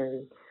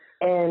community.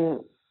 And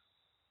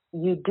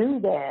you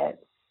do that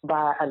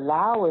by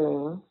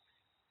allowing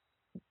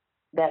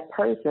that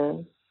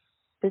person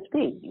to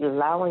speak. You're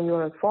allowing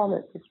your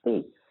informant to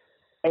speak.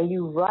 And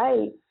you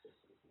write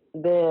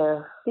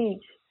their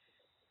speech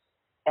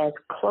as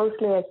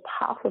closely as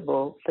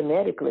possible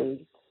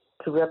phonetically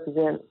to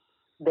represent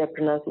their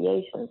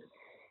pronunciations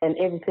and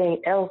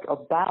everything else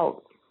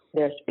about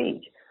their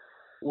speech,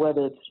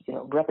 whether it's, you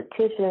know,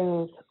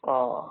 repetitions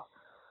or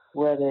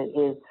whether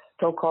it's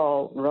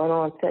so-called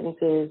run-on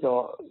sentences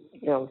or,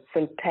 you know,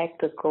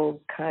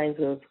 syntactical kinds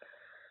of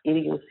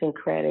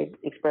idiosyncratic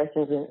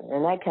expressions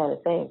and that kind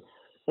of thing.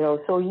 You know,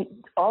 so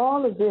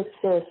all of this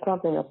says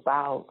something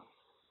about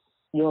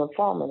your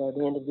informant or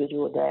the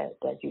individual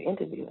that you're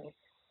interviewing.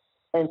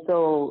 And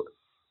so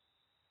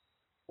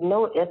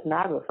no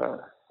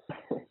ethnographer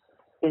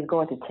is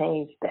going to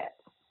change that.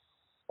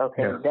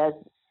 Okay, that's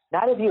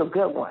not if you're a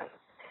good one,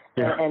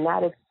 and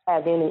not if you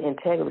have any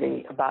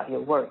integrity about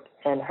your work.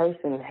 And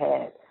Hurston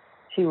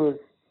she was,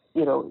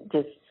 you know,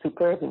 just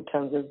superb in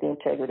terms of the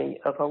integrity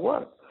of her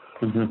work.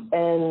 Mm-hmm.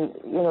 And,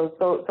 you know,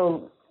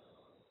 so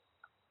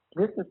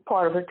this is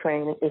part of her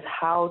training, is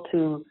how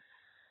to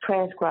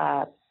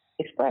transcribe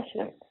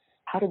expression,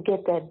 how to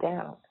get that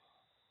down.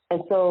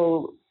 And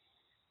so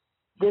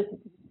this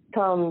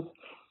comes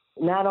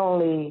not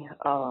only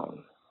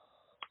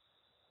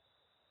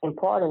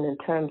important in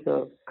terms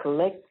of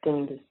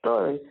collecting the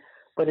story,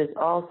 but it's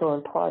also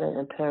important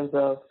in terms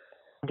of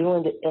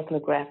doing the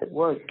ethnographic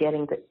work,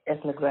 getting the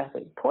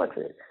ethnographic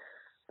portrait.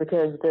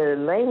 Because the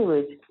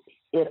language,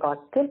 it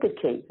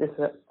authenticates, it's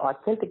an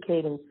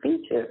authenticating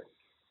feature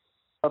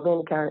of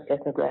any kind of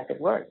ethnographic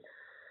work.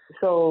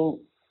 So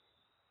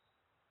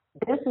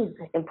this is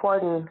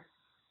important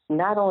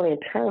not only in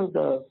terms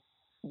of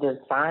the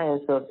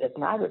science of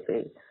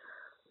ethnography,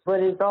 but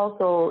it's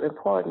also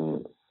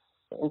important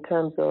in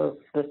terms of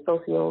the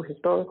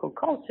socio-historical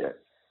culture.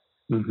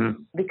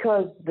 Mm-hmm.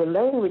 Because the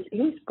language,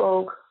 he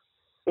spoke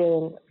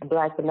in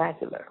Black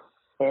vernacular,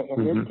 and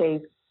in this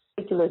case,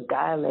 particular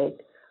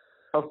dialect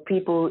of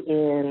people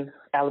in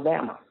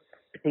Alabama,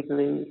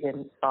 particularly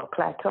in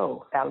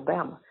Plateau,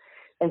 Alabama.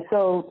 And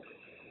so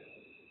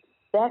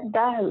that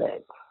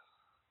dialect,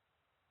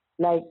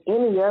 like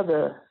any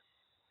other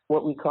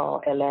what we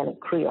call Atlantic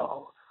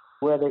Creole,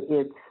 whether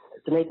it's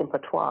Jamaican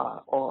Patois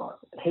or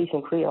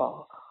Haitian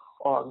Creole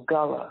or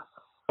Gullah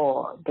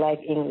or Black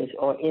English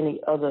or any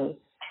other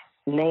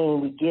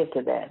name we give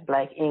to that,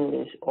 Black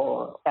English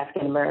or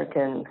African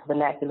American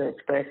vernacular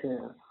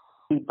expression,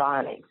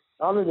 Ebonics,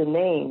 all of the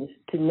names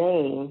to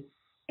name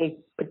a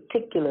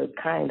particular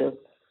kind of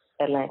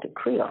Atlantic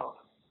Creole.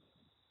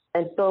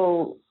 And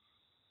so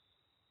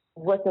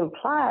what's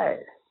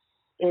implied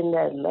in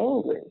that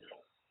language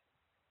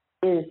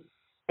is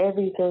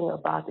everything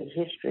about the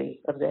history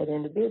of that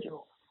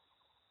individual.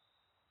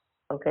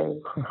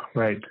 Okay?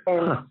 Right.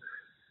 And,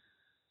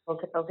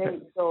 okay,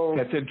 so...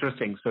 That's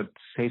interesting. So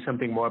say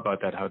something more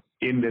about that. How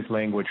in this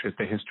language is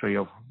the history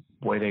of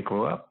where they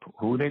grew up,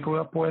 who they grew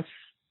up with?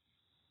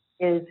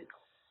 Let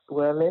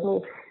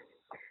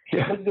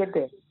me get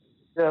there.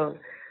 So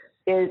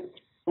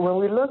when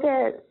we look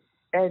at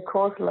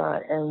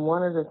Kossola, and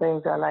one of the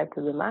things I like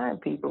to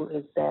remind people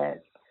is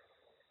that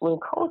when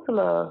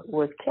Kossola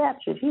was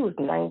captured, he was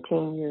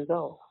 19 years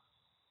old.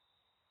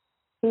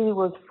 He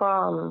was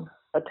from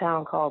a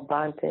town called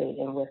Bante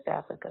in West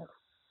Africa.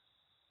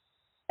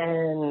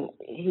 And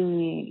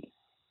he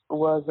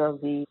was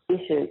of the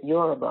Isha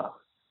Yoruba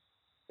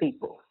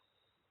people.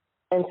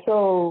 And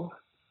so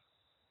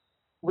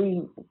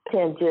we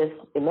can just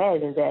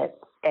imagine that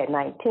at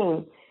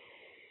 19,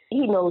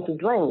 he knows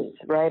his language,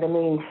 right? I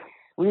mean,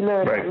 we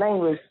learn right.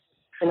 language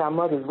in our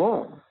mother's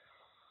womb.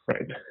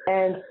 Right.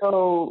 And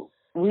so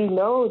we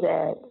know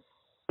that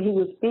he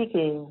was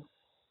speaking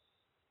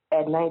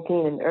at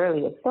 19 and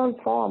earlier some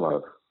form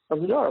of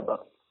Yoruba.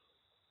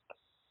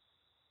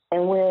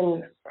 And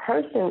when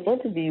Hurston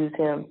interviews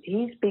him,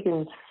 he's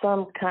speaking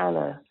some kind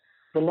of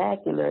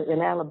vernacular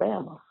in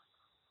Alabama.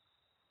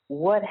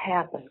 What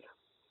happened?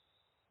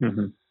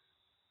 Mm-hmm.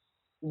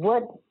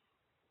 What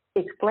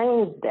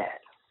explains that?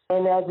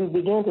 And as we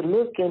begin to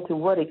look into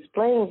what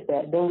explains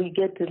that, then we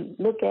get to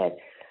look at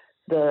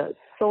the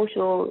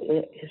social,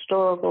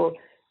 historical,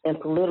 and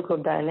political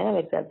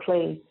dynamics at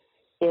play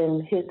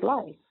in his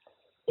life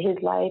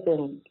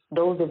and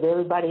those of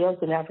everybody else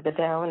in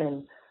Africatown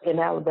and in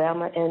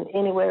Alabama and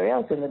anywhere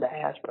else in the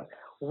diaspora.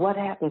 What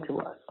happened to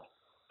us?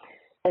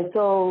 And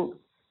so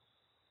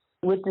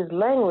with this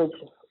language,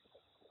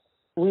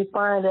 we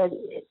find that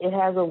it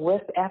has a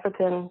West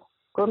African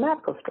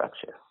grammatical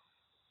structure.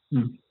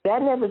 Mm.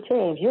 That never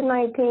changed. You're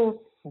 19,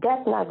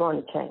 that's not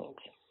going to change.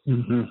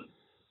 Mm-hmm.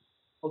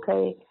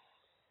 Okay?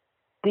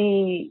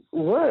 The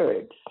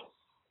words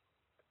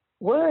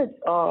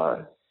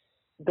are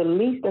the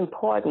least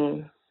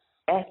important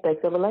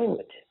aspects of a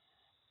language.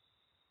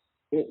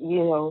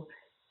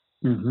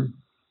 Mm-hmm.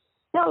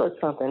 Tell us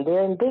something.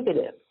 They're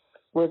indicative.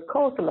 With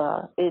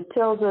Kossola, it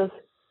tells us,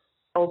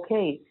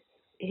 okay,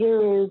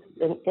 here is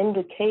an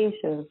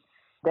indication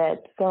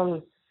that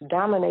some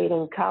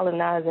dominating,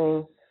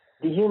 colonizing,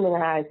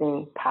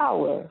 dehumanizing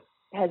power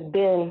has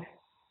been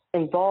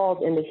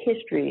involved in the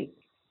history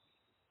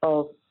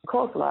of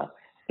Kossola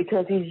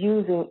because he's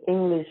using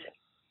English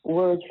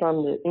words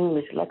from the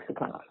English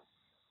lexicon.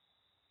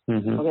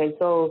 Mm-hmm. Okay,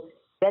 so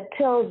that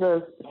tells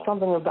us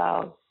something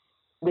about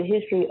the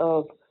history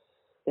of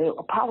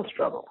a power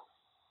struggle.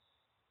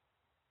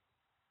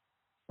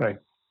 Right.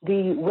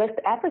 The West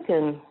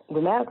African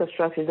grammatical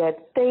structure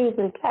that stays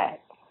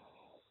intact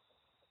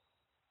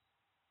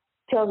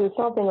tells us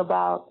something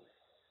about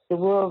the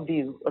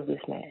worldview of this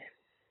man,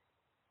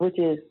 which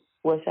is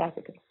West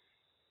African.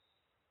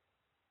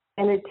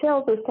 And it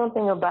tells us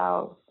something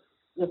about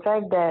the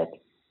fact that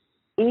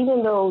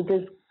even though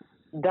this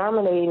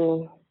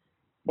dominating,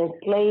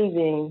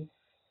 enslaving,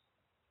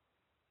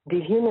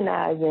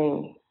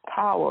 dehumanizing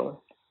power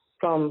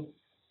from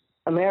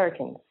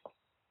Americans,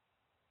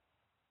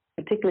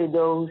 particularly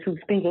those who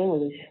speak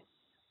English,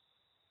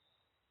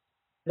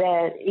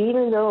 that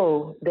even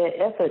though their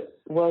effort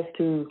was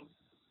to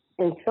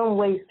in some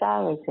way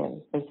silence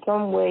him, in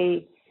some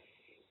way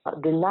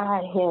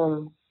deny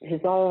him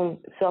his own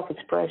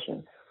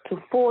self-expression, to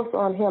force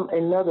on him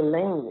another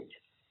language,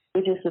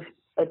 which is to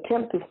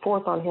attempt to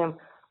force on him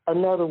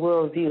another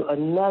worldview,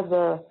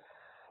 another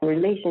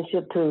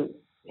relationship to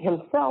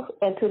himself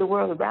and to the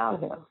world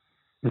around him.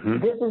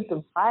 Mm-hmm. This is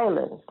the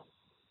violence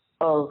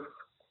of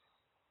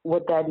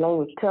what that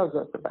language tells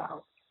us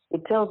about.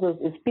 It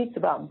speaks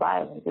about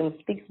violence and it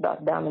speaks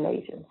about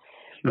domination.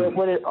 Mm-hmm. But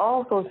what it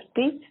also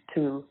speaks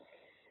to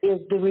is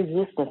the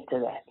resistance to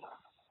that.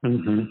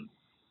 Mm-hmm.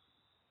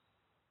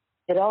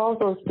 It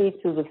also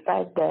speaks to the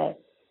fact that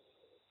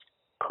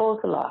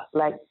Kossola,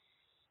 like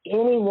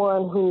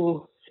anyone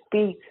who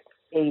speaks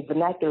a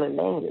vernacular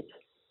language,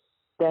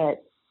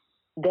 that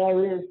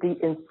there is the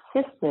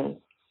insistence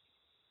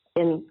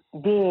in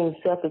being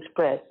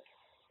self-expressed.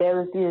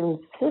 There is the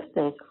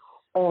insistence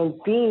on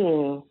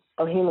being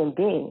a human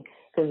being,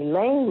 because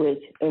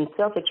language and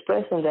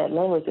self-expression that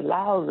language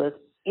allows us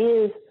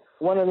is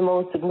one of the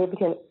most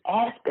significant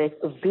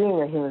aspects of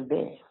being a human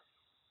being.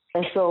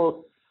 And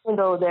so, even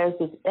though there's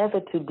this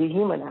effort to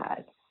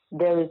dehumanize,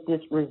 there is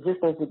this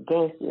resistance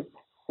against it.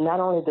 Not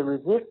only the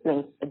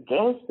resistance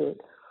against it,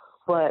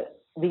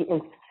 but the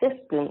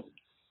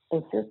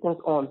insistence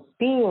on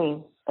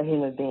being a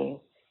human being.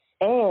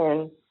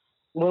 And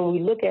when we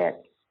look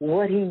at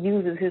what he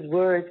uses his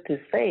words to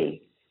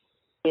say,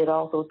 it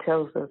also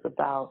tells us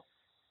about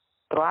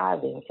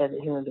thriving as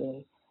a human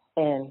being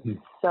and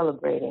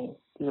celebrating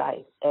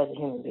life as a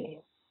human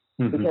being.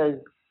 Mm-hmm. Because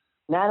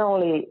not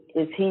only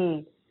is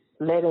he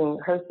letting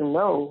Hurston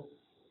know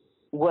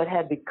what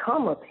had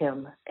become of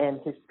him and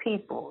his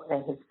people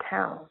and his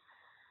town,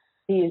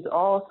 he is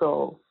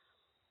also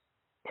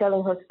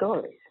telling her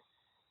stories.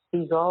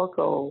 He's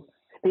also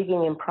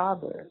speaking in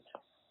proverbs.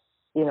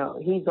 You know,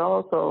 he's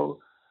also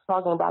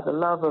talking about the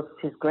love of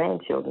his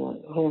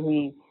grandchildren, whom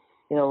he,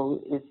 you know,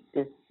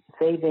 is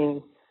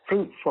saving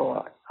fruit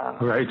for.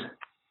 Right.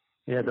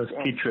 Yeah, those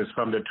peaches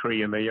from the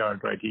tree in the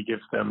yard, right? He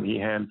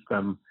hands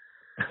them.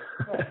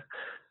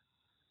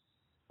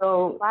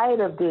 So in spite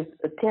of this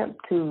attempt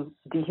to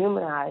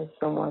dehumanize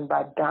someone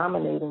by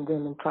dominating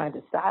them and trying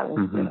to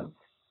silence them,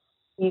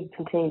 he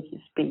continues to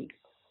speak.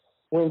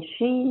 When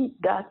she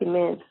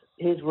documents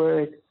his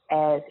words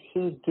as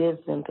he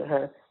gives them to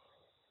her,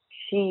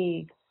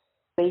 she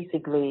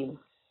basically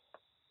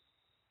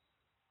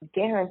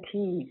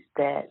guarantees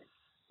that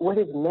what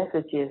his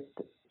message is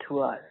to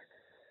us,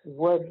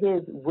 what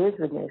his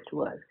wisdom is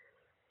to us,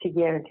 she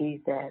guarantees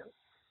that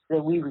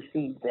we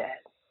receive that.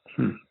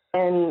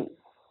 And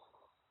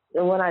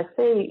when I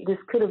say this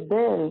could have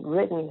been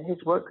written,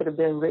 his work could have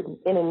been written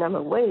in a number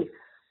of ways,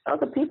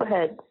 other people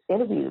had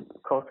interviewed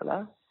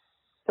Kosala.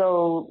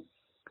 So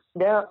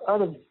there are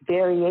other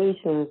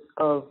variations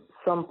of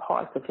some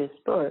parts of his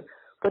story,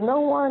 but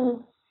no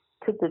one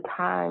took the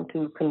time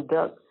to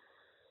conduct,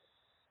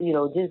 you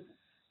know, just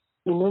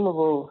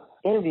innumerable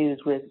interviews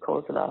with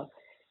Kosala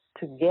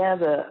to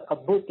gather a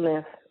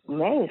book-length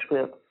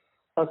manuscript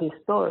of his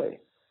story.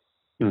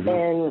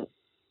 And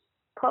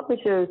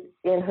publishers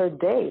in her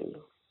day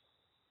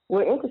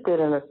were interested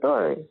in her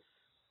story,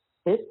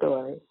 his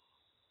story,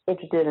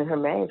 interested in her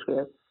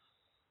manuscript,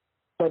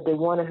 but they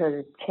wanted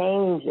her to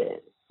change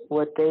it.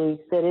 What they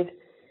said,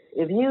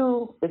 if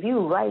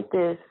you write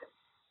this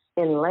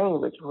in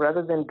language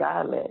rather than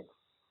dialect,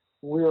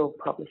 we'll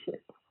publish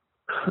it.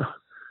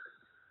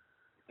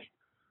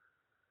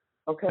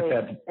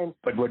 Okay.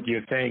 But what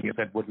you're saying is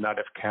that would not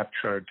have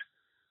captured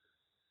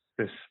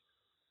this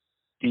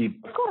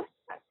deep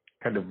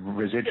kind of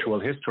residual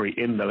history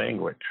in the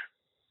language.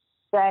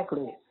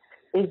 Exactly.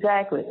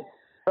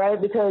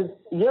 Right? Because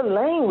your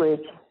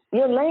language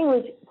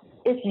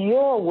is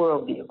your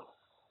worldview.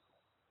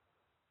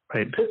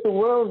 Right. It's the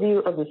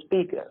worldview of the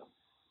speaker.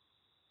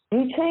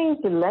 You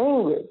change the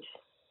language,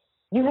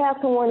 you have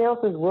someone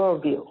else's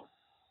worldview.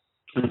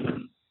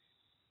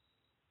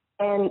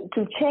 And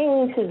to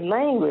change his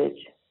language,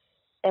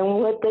 and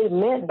what they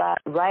meant by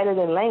write it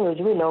in language,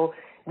 we know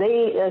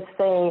they are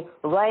saying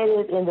write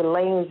it in the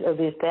language of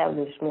the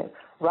establishment,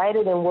 write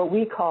it in what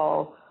we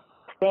call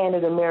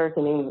standard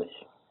American English.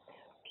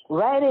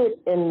 Write it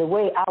in the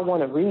way I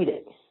want to read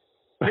it,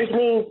 which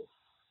means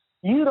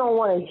you don't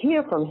want to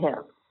hear from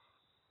him.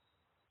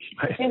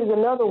 Here's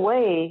another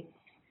way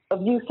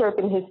of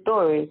usurping his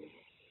story.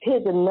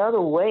 Here's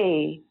another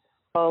way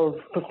of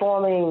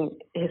performing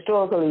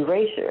historical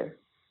erasure.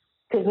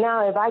 Because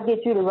now if I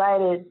get you to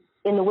write it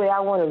in the way I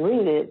want to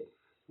read it,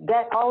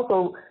 that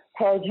also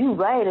has you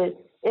write it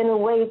in a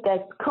way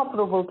that's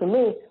comfortable to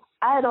me.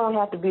 I don't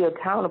have to be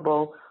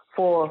accountable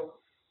for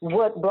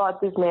what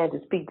brought this man to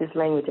speak this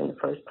language in the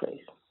first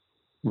place.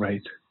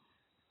 Right.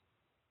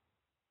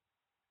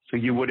 So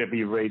you would have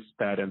erased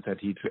that and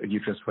that you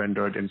just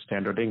rendered in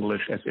standard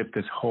English as if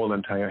this whole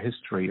entire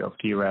history of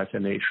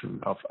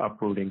deracination, of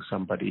uprooting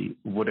somebody,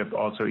 would have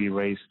also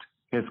erased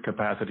his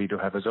capacity to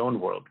have his own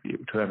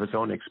worldview, to have his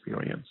own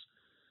experience.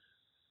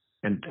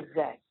 And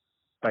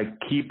by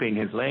keeping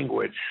his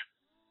language,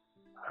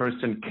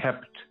 Hurston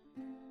kept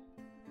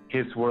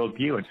his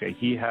worldview and say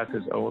he has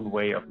his own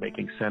way of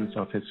making sense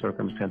of his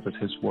circumstances,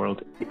 his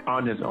world,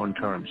 on his own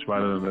terms,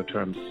 rather than the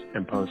terms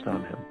imposed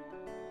on him.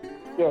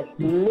 Yes,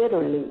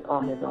 literally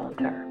on his own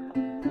terms.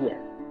 Yes.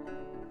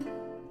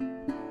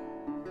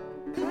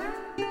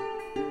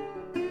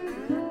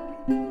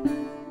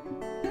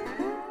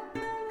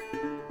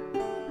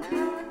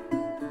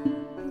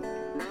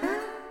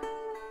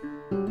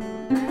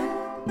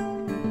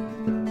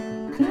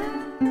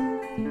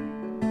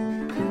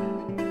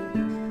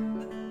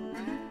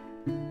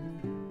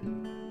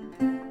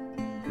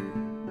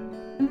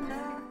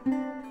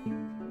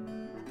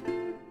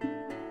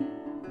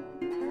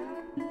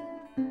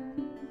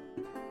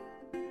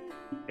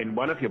 In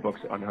one of your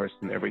books on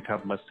Hurston, Every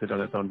Cup Must Sit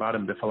on Its Own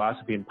Bottom, The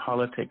Philosophy and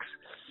Politics,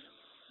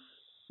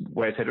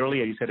 where I said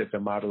earlier, you said it's a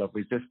model of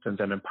resistance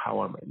and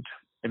empowerment.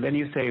 And then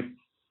you say,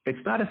 it's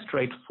not a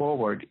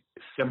straightforward,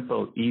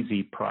 simple,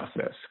 easy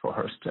process for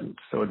Hurston.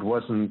 So it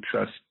wasn't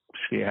just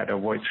she had a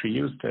voice, she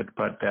used it,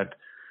 but that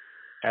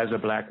as a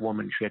Black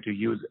woman, she had to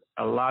use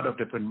a lot of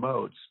different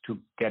modes to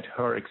get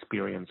her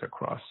experience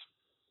across.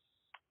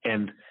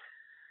 And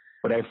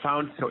what I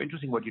found so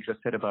interesting, what you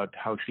just said about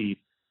how she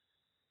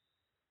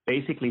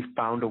basically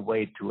found a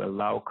way to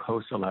allow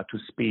Koestler to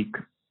speak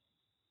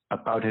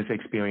about his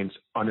experience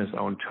on his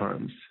own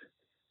terms.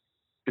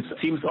 It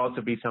seems also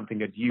to be something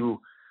that you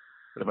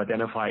sort of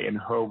identify in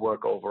her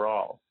work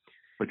overall,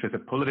 which is a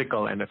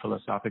political and a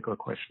philosophical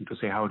question to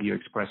say, how do you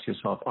express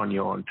yourself on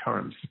your own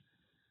terms?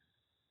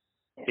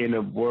 In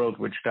a world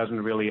which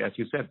doesn't really, as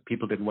you said,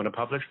 people didn't want to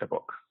publish the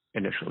book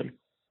initially.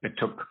 It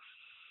took,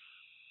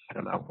 I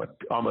don't know,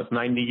 almost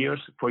 90 years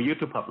for you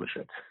to publish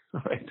it,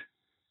 right?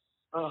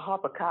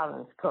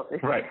 HarperCollins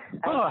published. Right.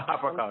 Oh,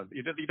 HarperCollins.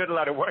 You did a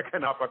lot of work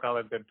in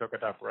HarperCollins and took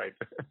it up, right?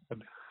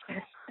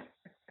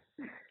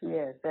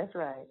 Yes, that's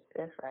right.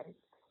 That's right.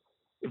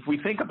 If we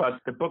think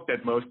about the book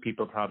that most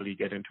people probably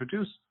get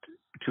introduced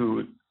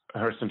to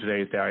Hurston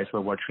today, is The Eyes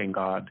Were Watching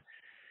God,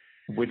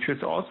 which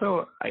is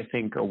also, I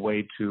think, a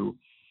way to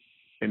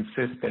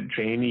insist that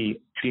Janie,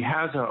 she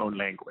has her own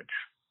language.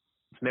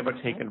 It's never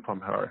taken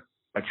from her,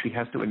 but she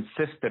has to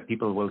insist that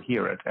people will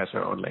hear it as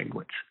her own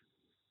language.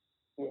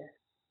 Yes.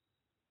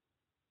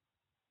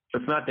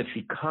 It's not that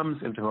she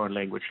comes into her own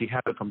language, she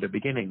has it from the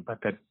beginning, but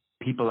that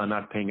people are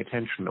not paying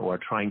attention or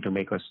trying to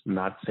make us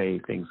not say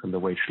things in the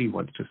way she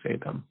wants to say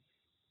them.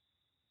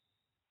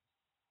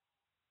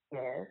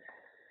 Yes.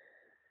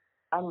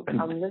 I'm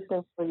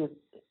listening for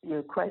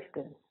your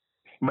question.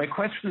 My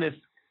question is,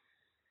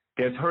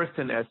 there's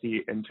Hurston as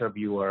the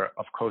interviewer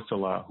of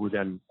Koestler, who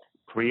then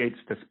creates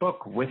this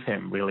book with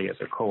him, really, as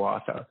a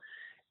co-author.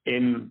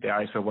 In The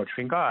Eyes Were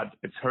Watching God,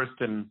 it's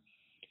Hurston,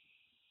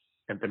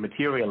 and the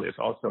material is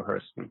also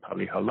Hurston,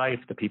 probably her life,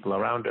 the people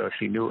around her,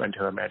 she knew, and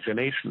her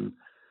imagination,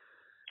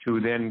 to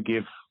then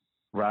give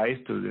rise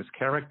to this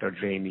character,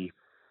 Janie,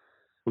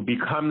 who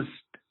becomes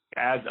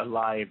as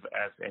alive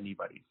as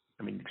anybody.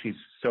 I mean, she's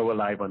so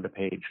alive on the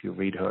page. You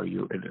read her,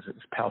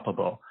 it's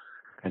palpable,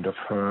 kind of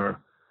her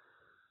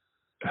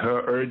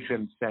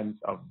urgent sense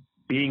of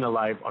being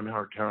alive on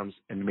her terms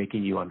and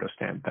making you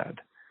understand that.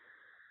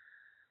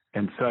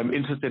 And so I'm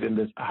interested in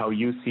this, how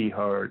you see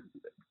her,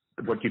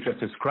 what you just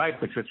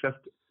described, which was just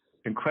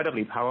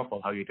incredibly powerful,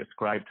 how you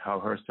described how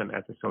Hurston,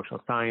 as a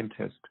social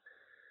scientist,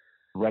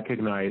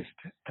 recognized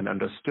and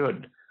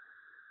understood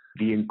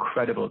the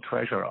incredible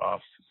treasure of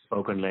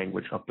spoken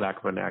language, of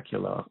Black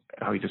vernacular,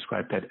 how he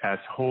described that as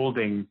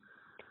holding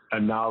a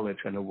knowledge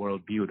and a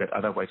worldview that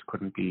otherwise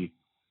couldn't be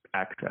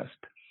accessed.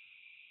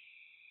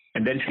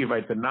 And then she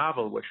writes a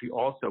novel where she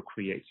also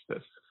creates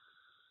this.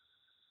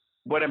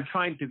 What I'm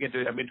trying to get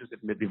to, I'm interested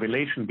in the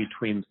relation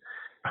between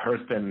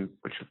Hurston,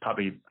 which is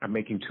probably, I'm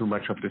making too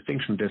much of a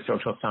distinction, the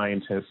social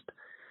scientist,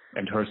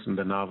 and Hurston,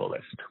 the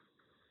novelist.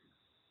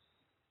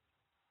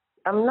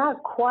 I'm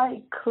not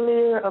quite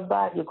clear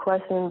about your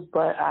question,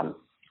 but I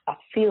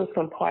feel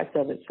some parts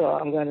of it, so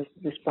I'm going to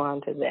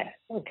respond to that,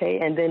 okay?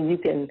 And then you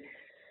can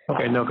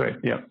Great,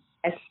 yeah.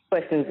 ask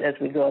questions as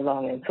we go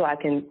along, and so I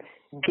can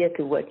get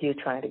to what you're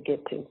trying to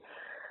get to.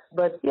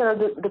 But, you know,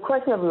 the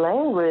question of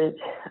language,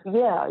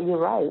 yeah, you're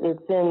right.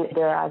 It's in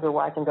Their Eyes Were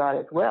Watching God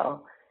as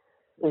well.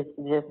 It's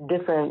just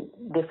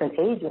different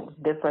agents,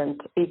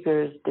 different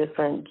speakers,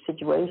 different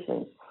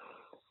situations.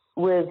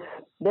 With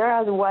Their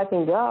Eyes Were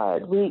Watching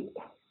God, we,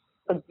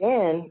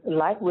 again,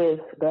 like with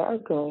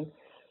Barracoon,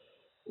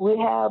 we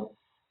have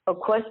a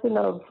question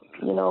of,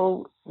 you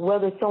know,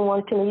 whether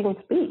someone can even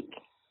speak,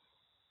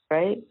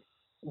 right?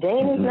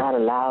 Jane is not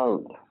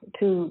allowed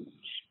to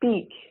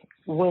speak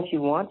when she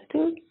wants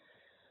to,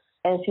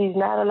 and she's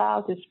not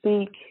allowed to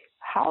speak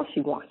how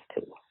she wants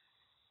to.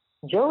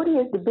 Jody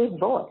is the big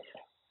voice.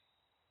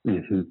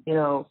 You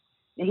know,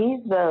 he's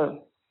the,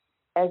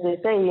 as they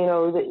say, you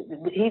know,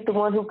 he's the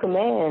one who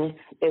commands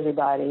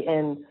everybody,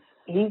 and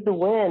he's the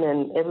wind,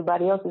 and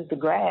everybody else is the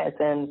grass,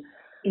 and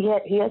he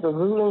has a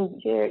ruling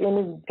chair in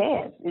his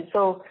pants. And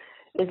so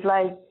it's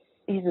like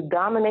he's a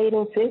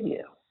dominating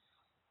figure.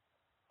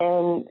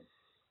 And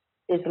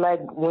it's like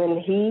when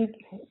he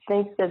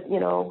thinks that, you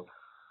know,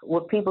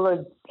 what people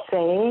are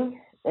saying,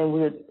 and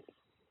we're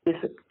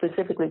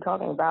specifically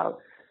talking about,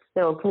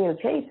 you know,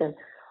 communication,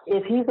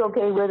 if he's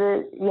okay with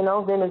it, you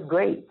know, then it's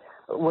great.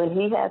 When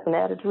he has an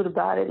attitude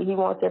about it, he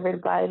wants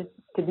everybody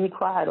to be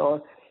quiet,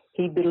 or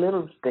he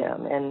belittles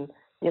them and,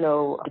 you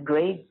know,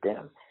 degrades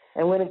them.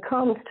 And when it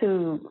comes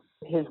to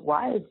his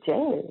wife,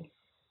 Janie,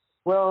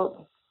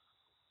 well,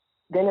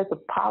 then it's a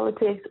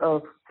politics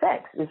of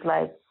sex. It's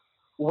like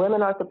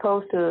women are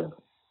supposed to,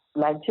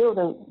 like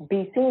children,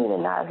 be seen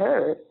and not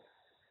heard,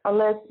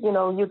 unless, you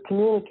know, you're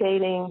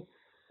communicating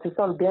to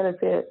some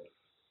benefit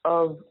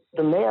of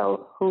the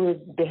male who is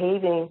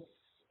behaving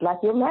like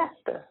your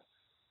master,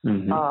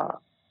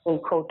 in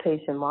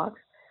quotation marks.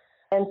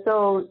 And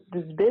so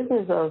this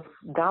business of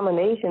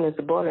domination and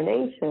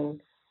subordination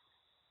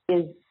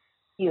is,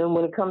 you know,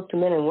 when it comes to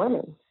men and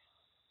women,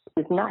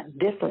 it's not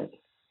different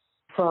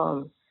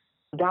from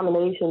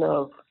domination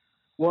of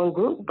one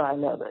group by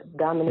another,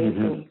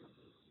 domination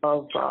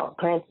of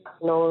plantation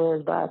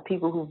owners by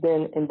people who've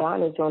been in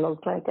bondage on those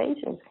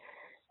plantations.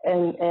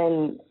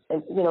 And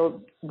you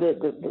know,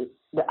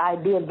 the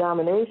idea of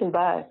domination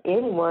by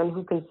anyone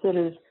who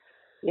considers,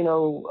 you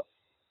know,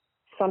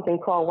 something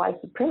called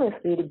white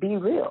supremacy to be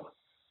real.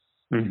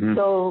 Mm-hmm.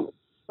 So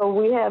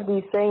we have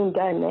these same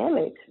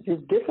dynamics,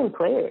 just different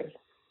players.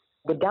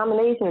 But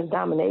domination is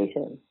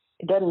domination.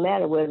 It doesn't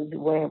matter whether you're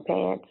wearing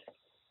pants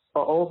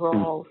or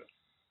overalls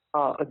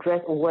or a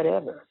dress or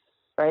whatever,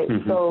 right?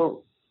 Mm-hmm.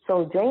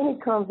 So Janie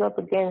comes up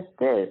against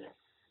this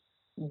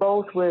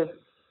both with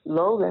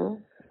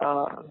Logan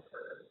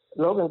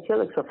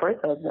Killick's her first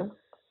husband,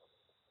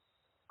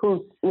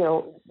 who,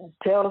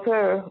 tells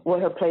her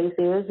what her place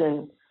is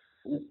and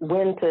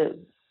when to,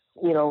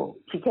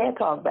 she can't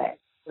talk back.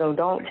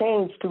 Don't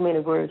change too many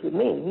words with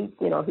me.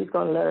 He's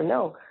going to let her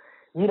know.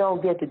 You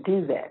don't get to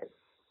do that.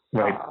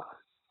 Right.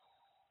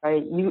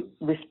 Right. You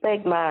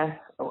respect my,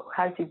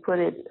 how did you put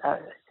it,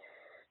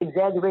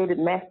 exaggerated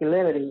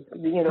masculinity.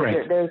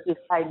 Right. There's this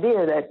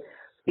idea that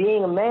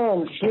being a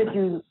man gives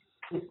you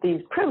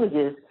these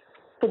privileges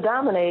to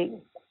dominate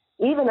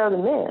even other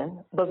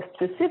men, but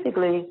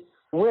specifically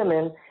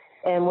women.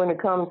 And when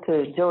it comes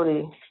to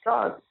Jodie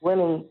Stark,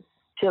 women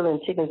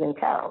killing chickens and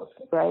cows,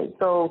 right?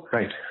 So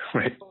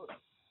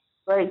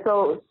Right.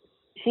 So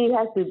she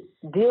has to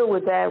deal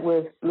with that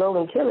with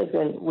Logan Killick,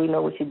 and we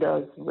know what she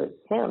does with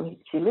him.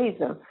 She leaves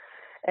him.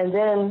 And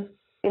then,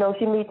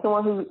 she meets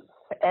someone who,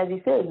 as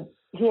he said,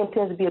 he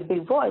intends to be a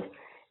big voice.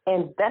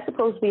 And that's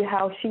supposed to be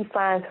how she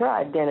finds her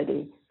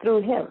identity,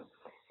 through him.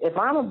 If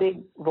I'm a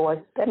big voice,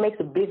 that makes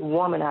a big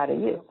woman out of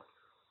you.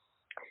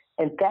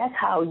 And that's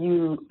how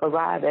you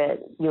arrive at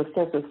your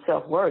sense of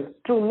self-worth,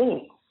 through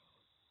me.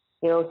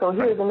 So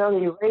here's another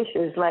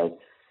erasure. It's like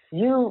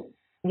your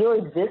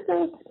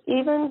existence,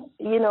 even,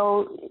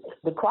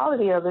 the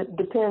quality of it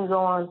depends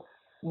on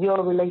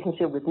your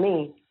relationship with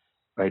me.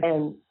 Right.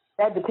 And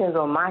that depends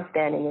on my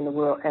standing in the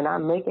world, and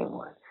I'm making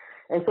one.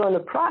 And so in the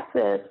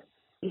process,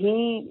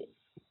 he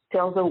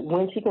tells her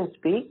when she can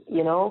speak.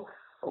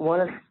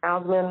 One of the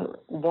townsmen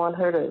want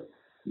her to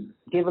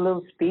give a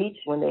little speech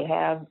when they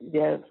have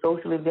their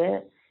social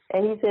event.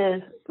 And he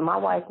says, my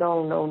wife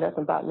don't know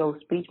nothing about no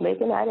speech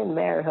making. I didn't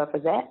marry her for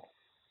that.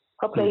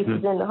 Her place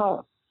is in the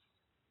home.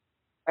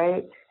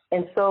 Right?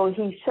 And so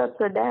he shuts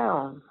her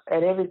down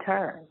at every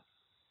turn.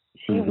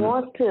 She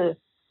wants to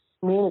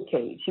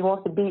communicate. She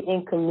wants to be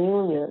in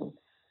communion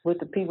with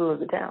the people of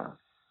the town.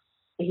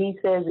 He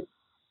says,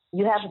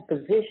 you have a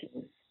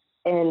position,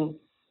 and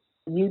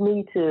you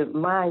need to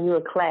mind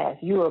your class.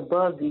 You're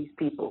above these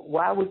people.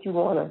 Why would you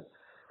want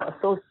to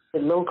associate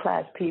with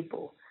low-class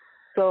people?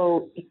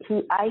 So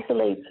he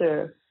isolates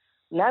her,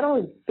 not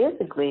only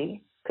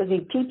physically, because he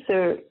keeps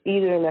her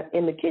either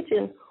in the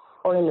kitchen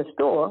or in the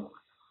store,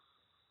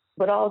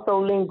 but also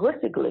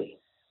linguistically.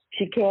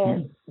 She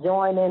can't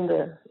join in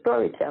the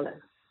storytelling.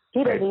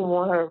 He doesn't even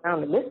want her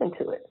around to listen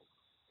to it.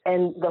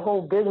 And the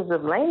whole business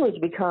of language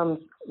becomes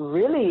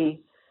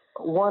really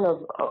one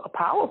of a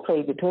power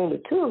play between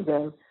the two of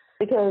them,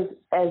 because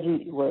I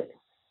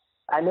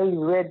know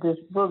you read this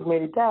book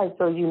many times,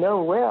 so you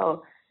know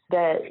well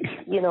that,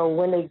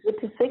 when they get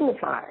to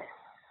signify,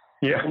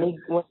 when they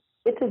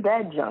get to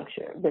that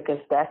juncture, because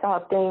that's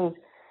how things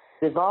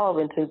evolve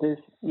into this,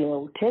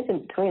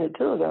 tension between the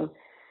two of them.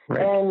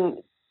 Right. And,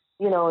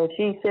 if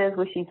she says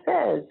what she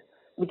says,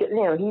 because,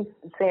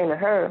 he's saying to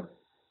her,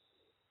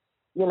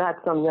 you're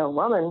not some young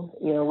woman,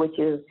 which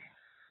is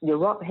your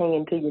rump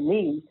hanging to your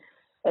knees.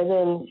 And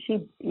then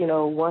she,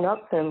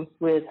 one-ups him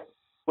with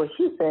what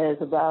she says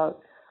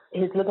about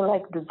he's looking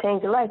like the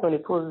change of life when he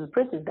pulls his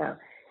britches down.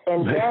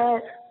 And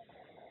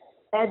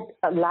that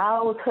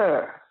allows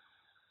her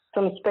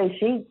some space.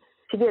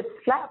 She gets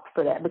slapped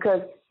for that,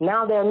 because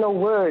now there are no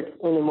words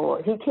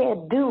anymore. He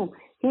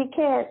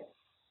can't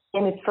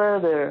any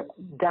further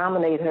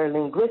dominate her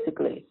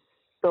linguistically.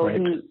 So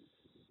he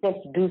tends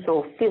to do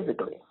so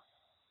physically.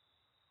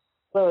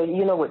 So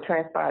you know what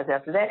transpires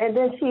after that. And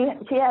then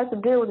she has to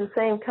deal with the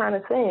same kind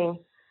of thing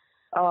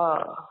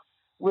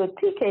with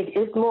TK.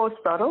 It's more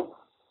subtle,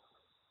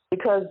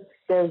 because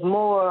there's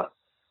more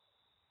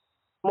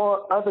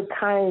other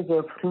kinds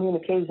of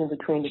communication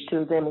between the two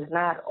of them. It's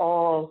not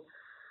all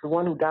the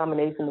one who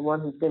dominates and the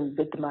one who's been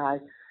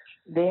victimized.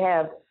 They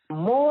have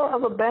more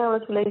of a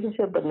balanced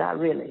relationship, but not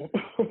really.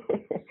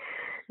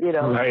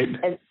 Right.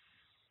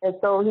 And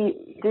so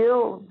he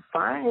still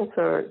finds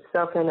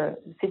herself in a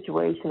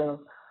situation of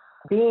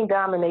being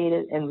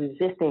dominated and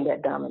resisting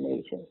that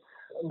domination.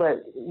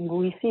 But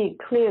we see it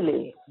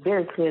clearly,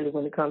 very clearly,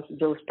 when it comes to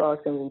Joe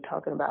Stark, and we're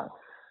talking about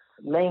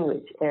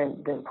language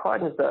and the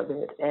importance of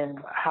it and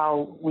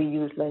how we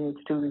use language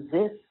to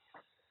resist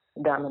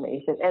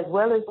domination as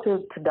well as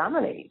to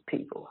dominate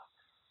people.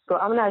 So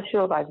I'm not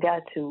sure if I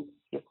got to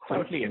your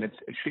question. Totally, and it's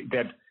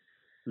that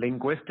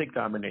linguistic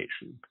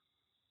domination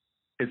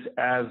is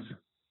as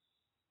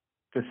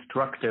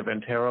destructive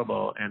and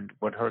terrible, and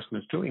what Hurston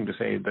is doing to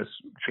say this,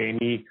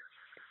 Janie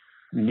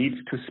needs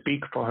to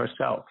speak for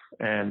herself,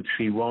 and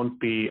she won't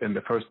be, in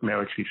the first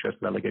marriage, she's just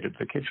relegated to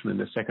the kitchen. In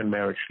the second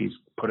marriage, she's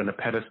put on a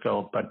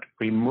pedestal, but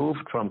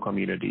removed from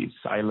community,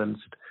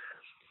 silenced.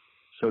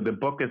 So the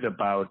book is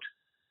about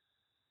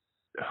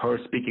her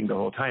speaking the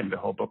whole time. The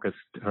whole book is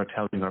her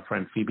telling her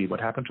friend Phoebe what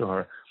happened to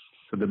her.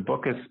 So the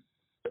book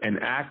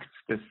enacts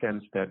the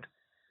sense that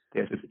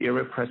there's this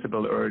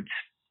irrepressible urge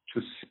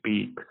to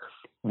speak,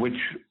 which,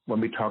 when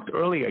we talked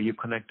earlier, you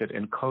connected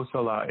in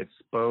Kosala. It's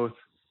both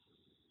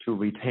to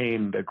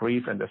retain the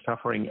grief and the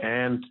suffering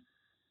and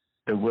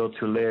the will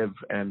to live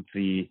and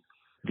the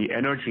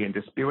energy and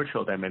the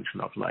spiritual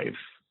dimension of life.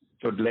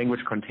 So the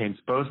language contains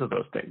both of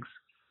those things.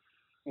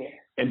 Yeah.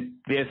 And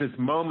there's this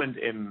moment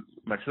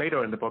much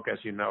later in the book, as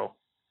you know,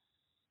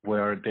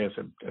 where there's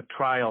a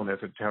trial and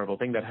there's a terrible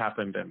thing that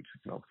happened,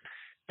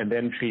 and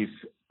then she's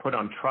put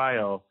on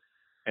trial.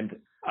 And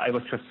I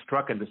was just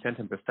struck, and the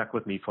sentence that stuck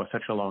with me for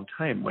such a long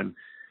time, when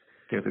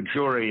there's a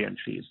jury and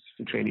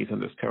Janie's in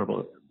this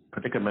terrible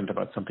predicament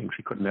about something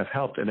she couldn't have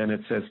helped. And then it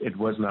says, it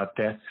was not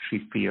death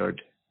she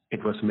feared,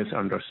 it was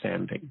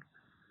misunderstanding.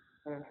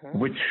 Mm-hmm.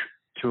 Which,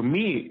 to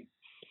me,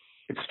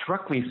 it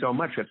struck me so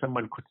much that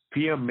someone could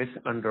fear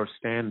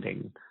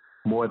misunderstanding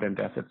more than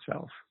death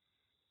itself.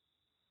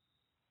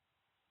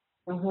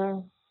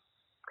 Mm-hmm.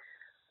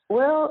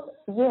 Well,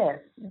 yes,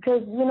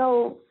 because,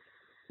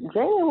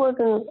 Janie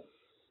wasn't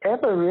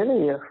ever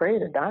really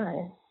afraid of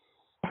dying.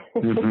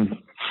 Mm-hmm.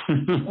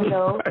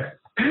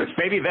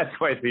 Maybe that's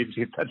why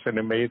she's such an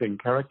amazing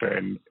character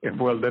in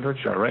world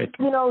literature, right?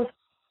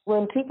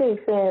 When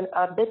TK said,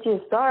 I bet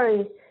you're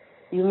sorry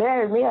you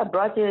married me, I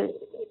brought you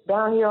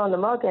down here on the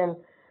muck, and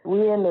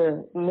we're in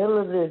the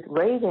middle of this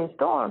raging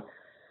storm.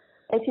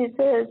 And she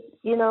says,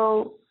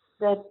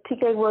 that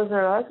TK was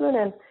her husband,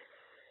 and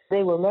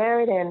they were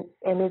married, and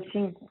if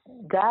she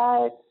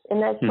died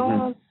in that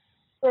storm,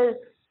 says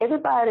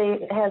everybody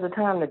has a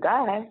time to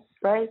die,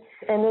 right?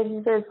 And then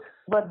she says,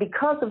 but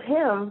because of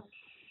him,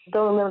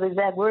 don't remember the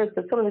exact words,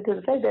 but something to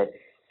the fact that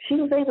she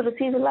was able to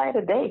see the light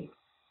of day.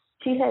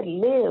 She had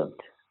lived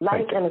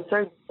life in a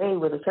certain way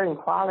with a certain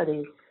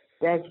quality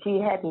that she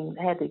hadn't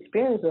had the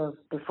experience of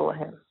before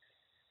him.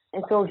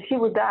 And so she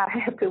was a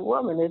happy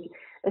woman.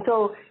 And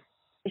so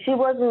she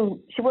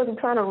wasn't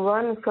trying to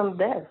run from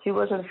death. She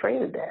wasn't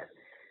afraid of death.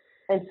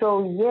 And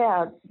so,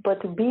 yeah,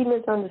 but to be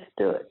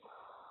misunderstood,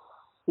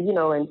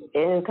 and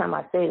anytime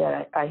I say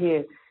that, I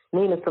hear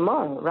Nina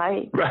Simone,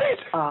 right? Right.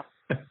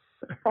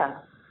 Yeah.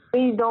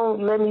 Please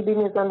don't let me be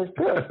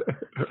misunderstood.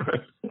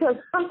 Because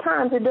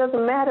sometimes it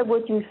doesn't matter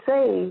what you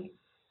say.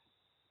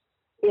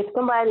 If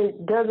somebody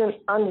doesn't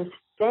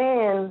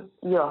understand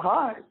your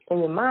heart and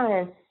your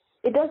mind,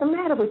 it doesn't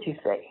matter what you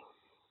say.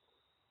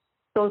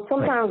 So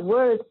sometimes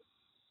words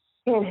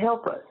can't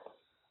help us.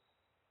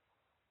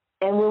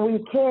 And when we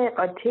can't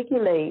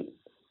articulate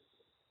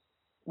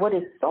what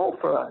is sold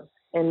for us,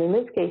 and in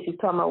this case, she's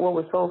talking about what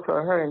was sold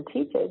for her and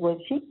TJ, when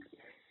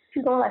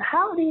she's going like,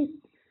 how are these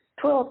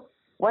 12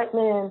 white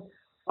men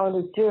on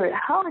the jury,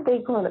 how are they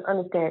going to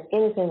understand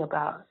anything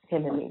about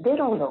him and me? They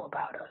don't know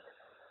about us.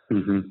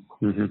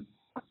 Mm-hmm. Mm-hmm.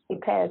 They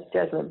pass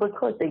judgment,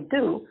 because they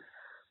do,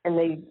 and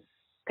they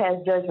pass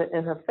judgment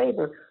in her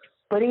favor.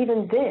 But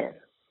even then,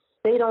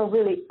 they don't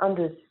really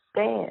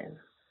understand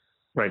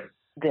right.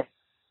 them,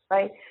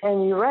 right?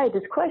 And you're right,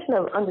 this question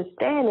of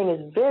understanding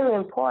is very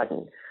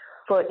important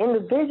for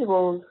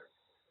individuals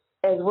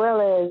as well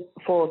as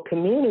for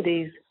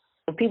communities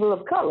of people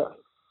of color.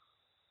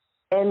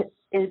 And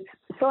it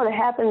sort of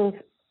happens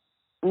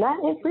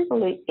not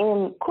infrequently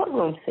in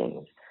courtroom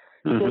scenes.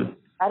 Because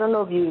I don't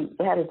know if you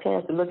had a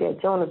chance to look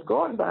at Jonas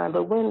Gordine,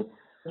 but when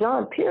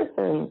John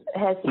Pearson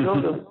has to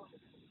go to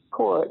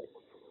court,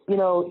 he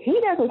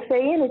doesn't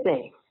say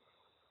anything.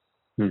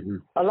 Mm-hmm.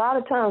 A lot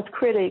of times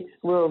critics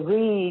will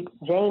read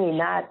Janie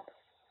not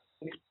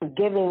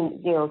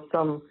giving,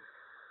 some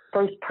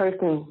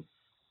first-person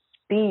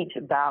speech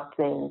about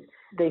things.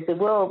 They say,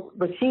 well,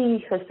 but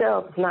she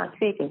herself is not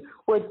speaking.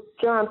 Well,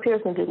 John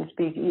Pearson didn't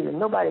speak either.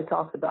 Nobody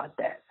talks about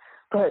that.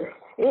 But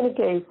in any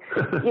case,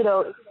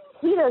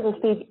 he doesn't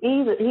speak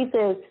either. He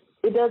says,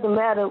 it doesn't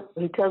matter,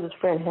 he tells his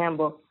friend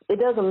Hamburg, it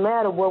doesn't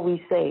matter what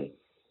we say.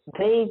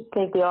 They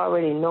think they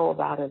already know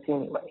about us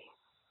anyway.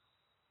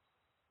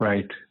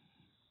 Right.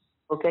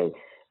 Okay.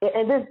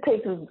 And this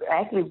takes us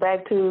actually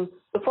back to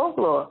the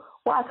folklore.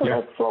 Why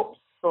collect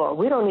folklore?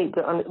 We don't need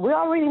to, we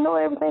already know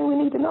everything we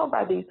need to know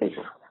about these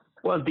people.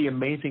 Well, the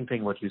amazing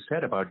thing, what you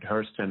said about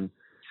Hurston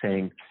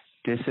saying,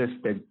 this is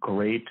the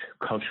great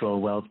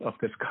cultural wealth of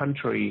this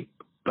country,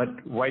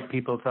 but white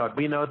people thought,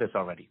 we know this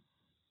already,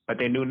 but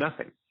they knew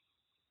nothing.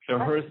 So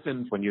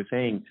Hurston, when you're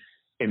saying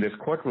in this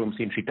courtroom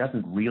scene, she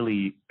doesn't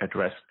really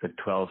address the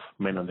 12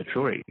 men on the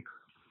jury.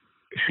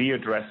 She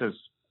addresses,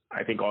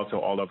 I think, also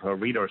all of her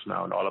readers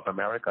now in all of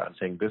America and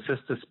saying, this is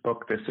this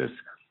book, this is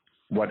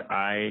what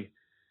I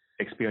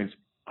experienced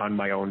on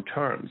my own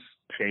terms.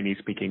 Janie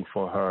speaking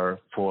for her,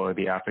 for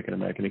the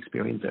African-American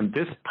experience. And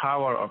this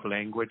power of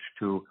language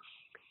to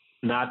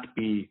not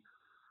be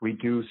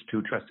reduced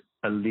to just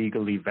a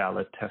legally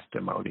valid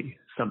testimony,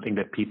 something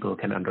that people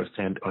can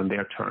understand on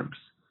their terms.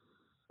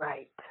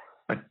 Right.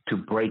 But to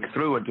break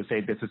through and to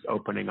say this is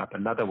opening up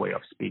another way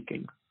of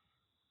speaking,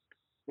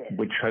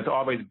 which has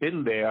always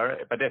been there.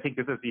 But I think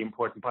this is the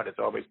important part. It's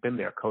always been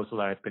there.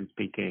 Kosala has been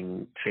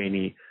speaking,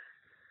 Janie,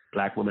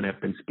 Black women have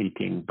been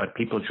speaking, but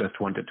people just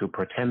wanted to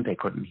pretend they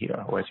couldn't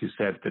hear. Or as you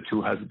said, the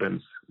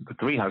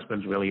three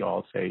husbands really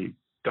all say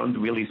don't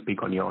really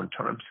speak on your own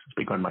terms.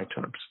 Speak on my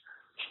terms.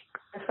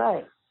 That's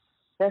right.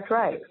 That's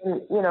right.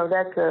 And,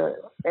 that's an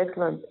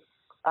excellent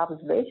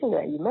observation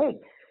that you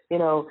make.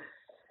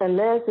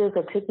 Unless it's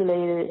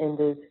articulated in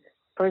this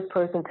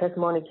first-person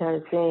testimony kind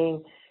of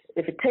thing,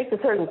 if it takes a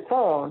certain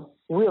form,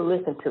 we'll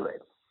listen to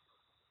it.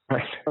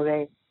 Right.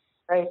 Okay?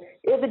 Right?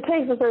 If it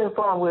takes a certain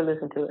form, we'll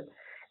listen to it.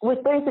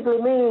 Which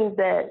basically means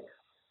that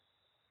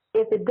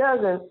if it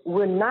doesn't,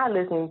 we're not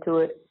listening to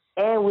it,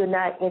 and we're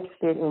not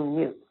interested in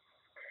you.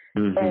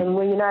 Mm-hmm. And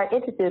when you're not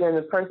interested in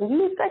the person,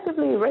 you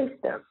effectively erase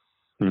them.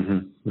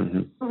 Mm-hmm.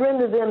 Mm-hmm.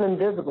 Render them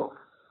invisible.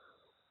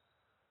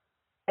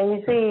 And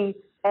you see,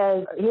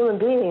 as human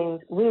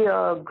beings, we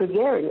are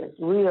gregarious.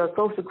 We are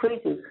social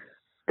creatures.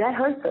 That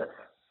hurts us.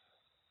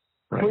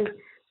 Right.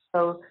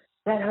 So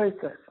that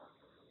hurts us.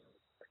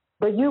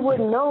 But you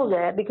wouldn't know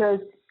that because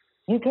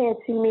you can't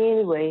see me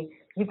anyway.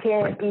 You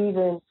can't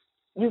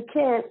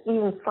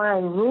even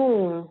find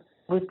room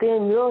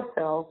within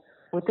yourself,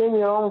 within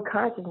your own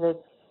consciousness,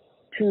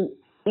 to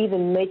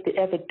even make the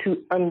effort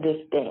to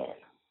understand.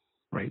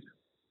 Right.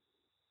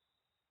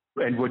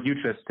 And what you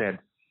just said,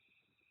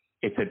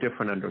 it's a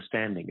different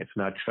understanding. It's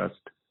not just,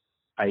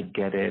 I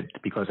get it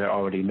because I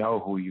already know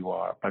who you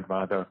are, but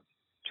rather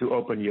to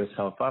open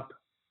yourself up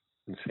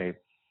and say,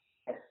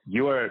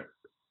 you are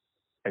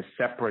a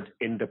separate,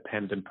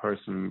 independent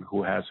person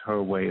who has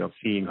her way of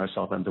seeing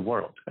herself and the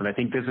world. And I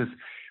think this is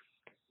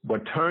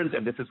what turns,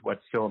 and this is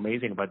what's so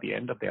amazing about the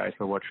end of The Eyes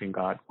for Watching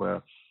God,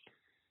 where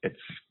it's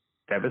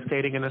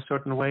devastating in a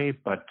certain way,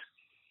 but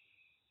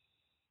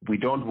we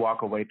don't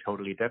walk away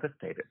totally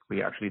devastated.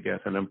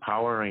 There's an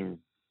empowering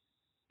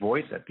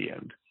voice at the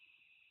end.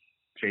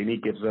 Janie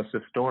gives us a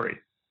story.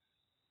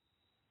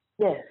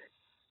 Yes.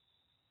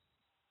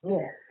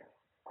 Yes.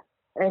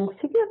 And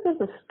she gives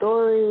us a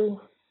story.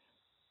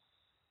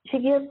 She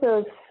gives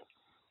us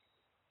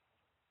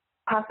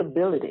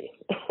possibility.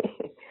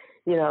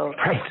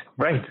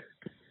 Right.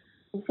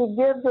 She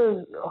gives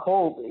us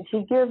hope. She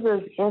gives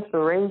us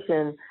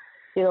inspiration.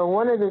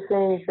 One of the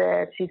things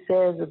that she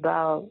says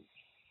about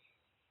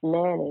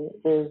Nanny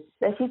is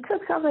that she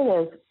took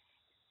something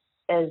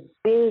as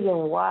big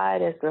and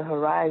wide as the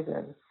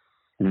horizon,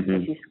 and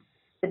she squeezed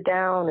it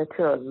down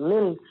into a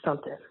little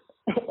something,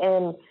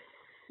 and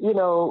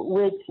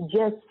which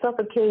just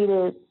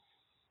suffocated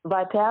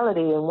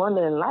vitality and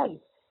wonder in life.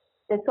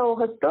 And so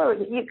her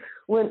story,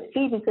 when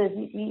Phoebe says,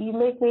 you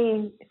make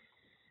me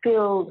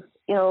feel,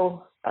 I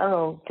don't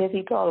know, 10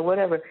 feet tall or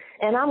whatever,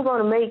 and I'm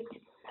going to make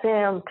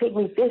Sam take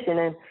me fishing,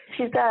 and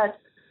she's got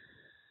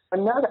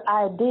another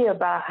idea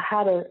about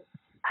how to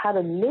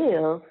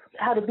live,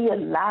 how to be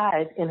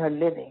alive in her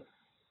living.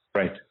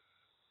 Right.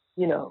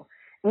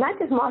 Not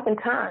just marking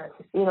time,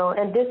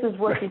 and this is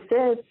what she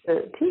says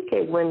to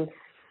TK when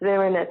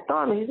they're in that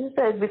storm. She just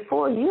says,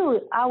 before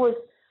you, I was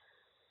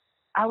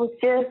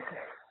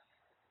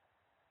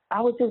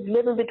just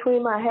living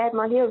between my head and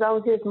my heels. I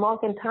was just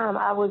marking time.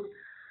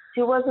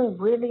 She wasn't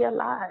really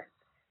alive.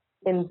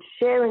 And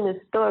sharing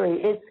this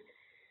story,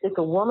 it's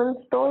a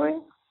woman's story.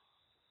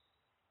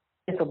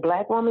 It's a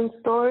Black woman's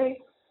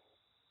story.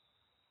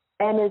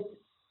 And it's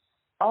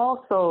a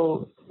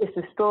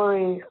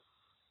story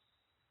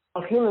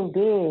of human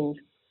beings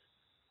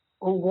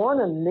who want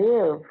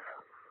to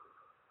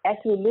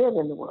actually live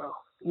in the world,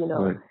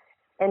 Right.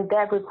 And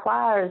that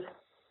requires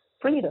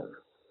freedom,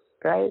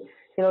 right?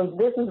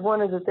 This is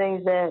one of the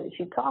things that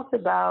she talks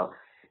about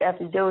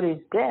after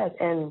Jodi's death.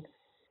 And,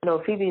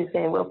 Phoebe is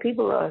saying, well,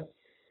 people are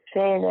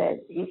saying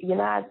that you're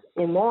not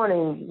in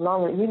mourning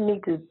longer. You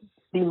need to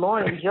be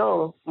mourning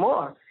Joe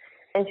more.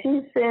 And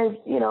she says,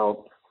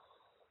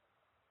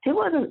 she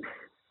wasn't,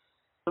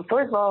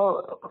 first of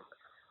all,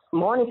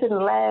 mourning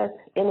shouldn't last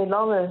any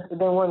longer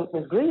than one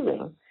is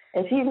grieving.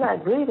 And she's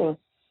not grieving.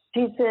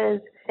 She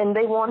says, and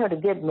they want her to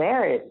get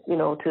married,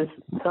 to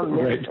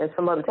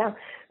some other town.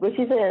 But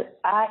she says,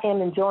 I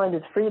am enjoying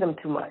this freedom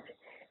too much.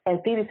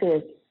 And Phoebe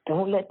says,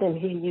 don't let them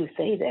hear you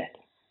say that.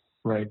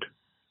 Right.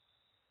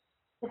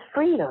 It's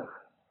freedom.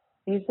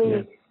 You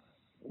see,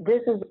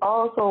 This is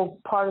also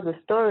part of the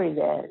story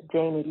that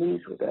Janie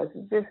leaves with us.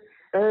 It's this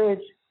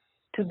urge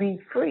to be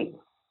free.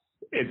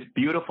 It's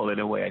beautiful in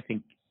a way. I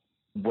think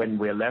when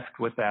we're left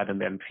with that, and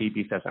then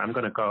Phoebe says, I'm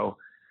going to go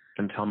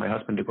and tell my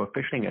husband to go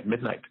fishing at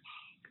midnight.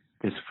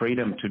 This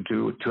freedom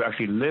to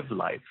actually live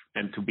life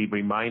and to be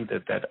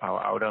reminded that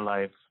our outer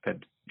life, that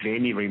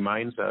Janie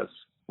reminds us,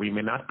 we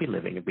may not be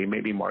living it. We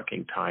may be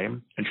marking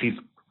time. And she's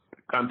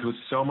gone through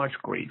so much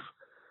grief.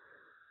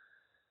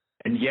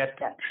 And yet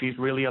she's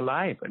really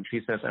alive. And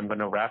she says, I'm going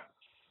to wrap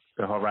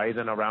the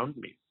horizon around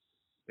me.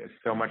 There's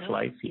so much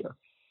life here.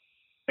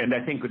 And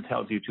I think it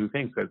tells you two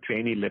things, that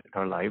Janie lived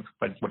her life,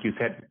 but what you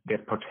said,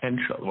 there's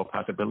potential or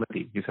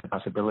possibility. You said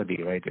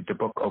possibility, right? The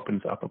book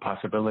opens up a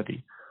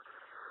possibility.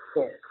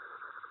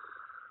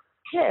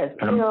 Yes,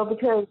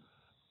 because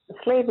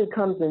slavery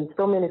comes in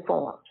so many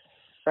forms,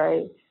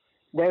 right?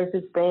 There's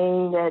this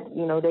thing that,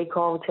 they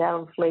call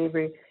chattel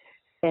slavery,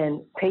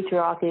 and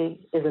patriarchy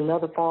is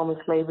another form of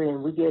slavery,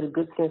 and we get a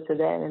good sense of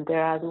that in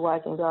Their Eyes Are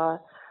Watching God.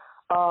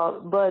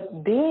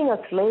 But being a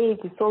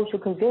slave to social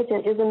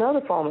convention is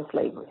another form of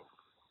slavery,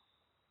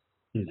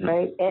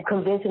 right? And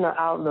conventional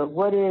outlook.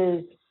 What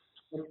is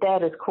the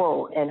status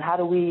quo, and how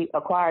do we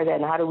acquire that,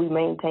 and how do we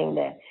maintain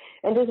that?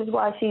 And this is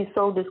why she's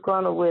so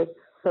disgruntled with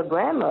her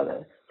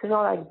grandmother. She's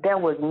all like,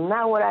 that was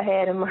not what I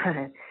had in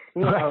mind,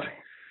 you know.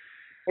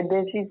 And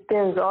then she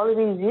spends all of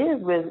these years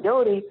with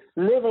Jody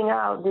living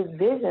out this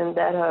vision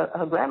that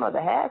her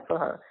grandmother had for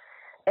her.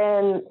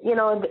 And, you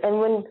know, and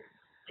when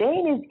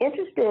Jane is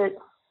interested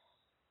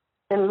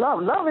in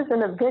love is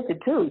an adventure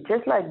too,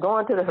 just like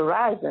going to the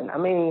horizon. I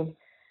mean,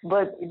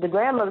 but the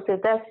grandmother says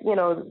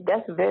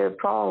that's a very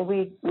prong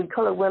we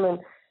colored women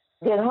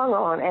get hung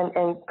on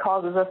and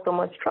causes us so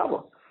much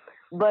trouble.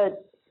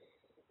 But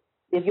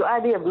if your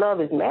idea of love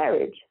is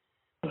marriage,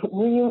 is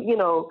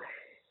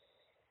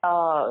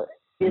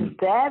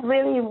that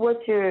really what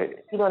you're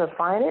going to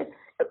find it?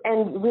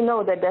 And we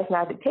know that that's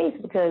not the case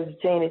because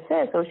Jane has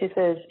said so. She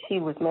says she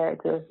was married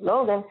to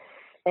Logan,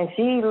 and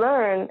she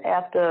learned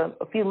after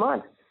a few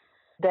months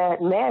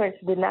that marriage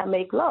did not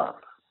make love.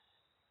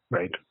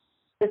 Right.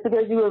 Just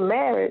because you were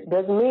married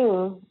doesn't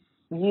mean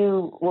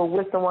you were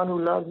with someone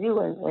who loves you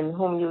and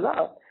whom you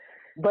love.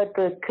 But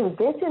the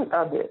convention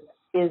of it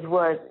is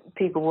what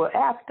people were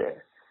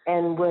after.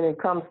 And when it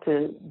comes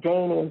to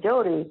Jane and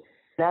Jody,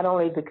 not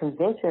only the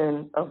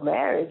convention of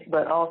marriage,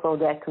 but also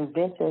that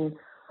convention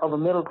of a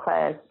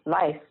middle-class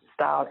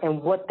lifestyle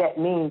and what that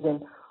means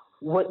and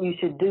what you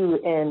should do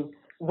and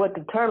what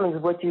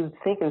determines what you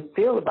think and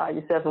feel about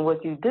yourself and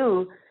what you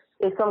do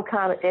is some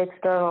kind of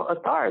external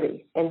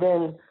authority. And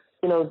then,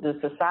 the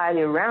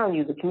society around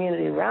you, the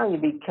community around you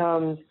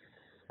becomes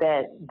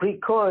that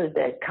Greek chorus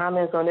that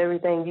comments on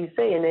everything you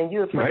say, and then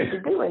you're afraid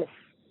to do it.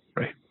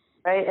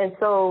 Right? And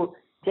so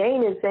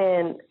Jane is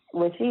saying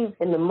when she's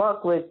in the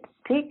muck with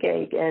Tea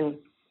Cake and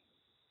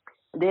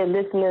they're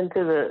listening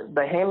to the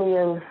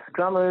Bahamian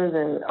drummers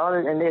and all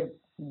that, and they're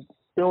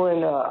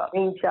doing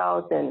ring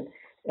shouts and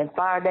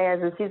fire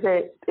dances. She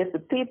said, if the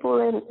people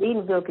in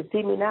Edenville could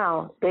see me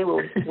now, they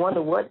will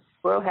wonder what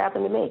will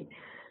happen to me.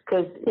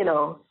 Because,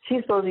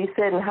 she's supposed to be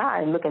sitting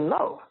high and looking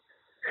low.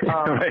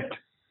 Right.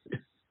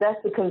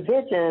 That's the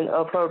convention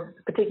of her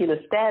particular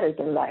status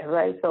in life,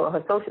 right? So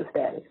her social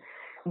status.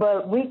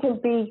 But we can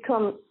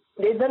become,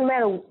 it doesn't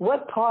matter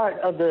what part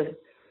of the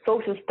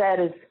social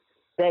status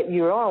that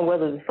you're on,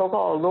 whether the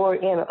so-called lower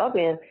end or up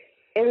end,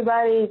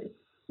 everybody's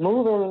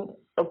moving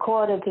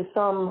according to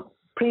some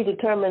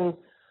predetermined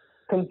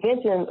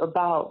convention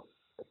about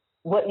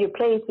what your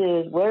place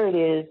is, where it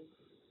is,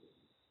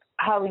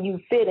 how you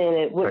fit in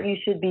it, what you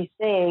should be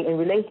saying in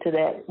relation to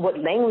that, what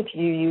language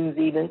you use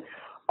even,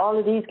 all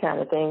of these kind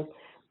of things.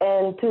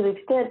 And to the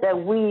extent that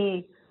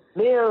we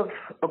live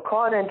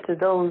according to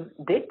those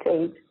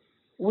dictates,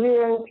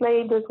 we're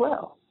enslaved as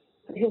well.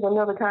 Here's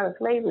another kind of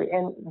slavery.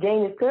 And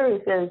Jane Curry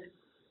says,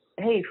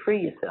 hey,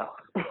 free yourself.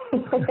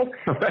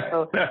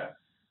 So,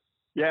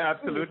 yeah,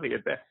 absolutely.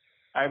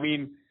 I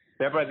mean,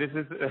 Deborah, this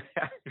is,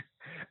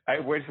 I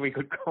wish we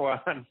could go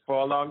on for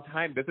a long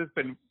time. This has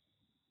been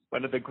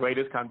one of the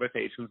greatest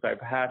conversations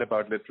I've had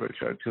about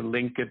literature, to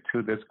link it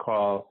to this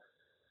call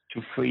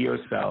to free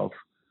yourself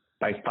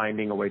by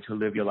finding a way to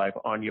live your life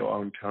on your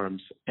own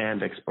terms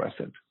and express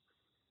it.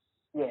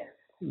 Yes.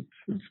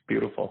 It's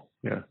beautiful.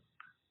 Yeah.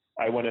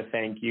 I want to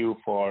thank you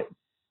for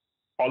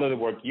all of the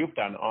work you've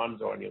done on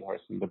Zora Neale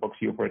Hurston, the books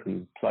you've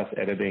written, plus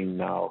editing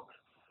now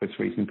this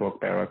recent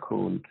book,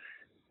 Barracoon.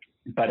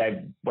 But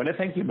I want to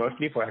thank you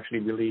mostly for actually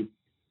really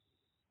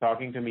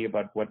talking to me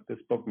about what this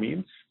book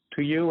means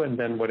to you and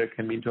then what it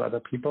can mean to other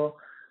people.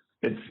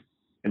 It's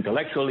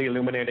intellectually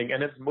illuminating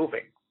and it's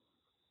moving.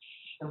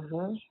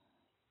 Mm-hmm.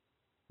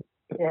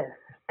 Yes,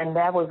 and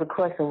that was the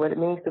question: what it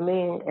means to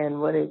me and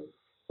what it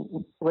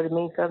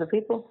means to other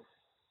people.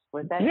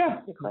 Was that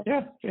the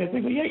question?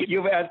 Yeah.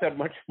 You've answered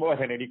much more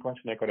than any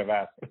question I could have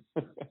asked.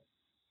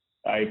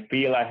 I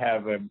feel I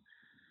have a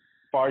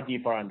far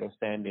deeper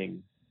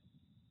understanding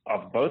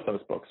of both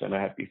those books than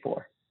I had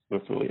before.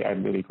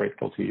 I'm really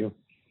grateful to you.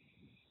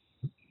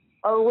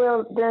 Oh,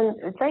 well,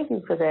 then thank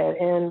you for that.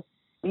 And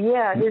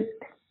yeah,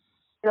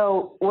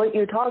 what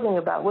you're talking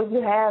about, what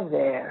you have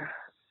there,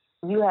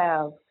 you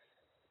have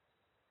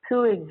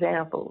two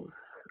examples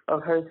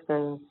of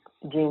Hurston's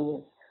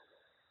genius.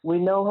 We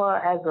know her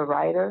as a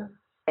writer,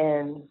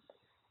 and,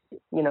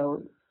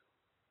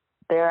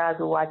 Their Eyes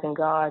Were Watching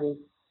God is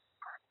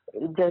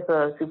just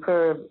a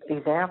superb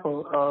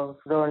example of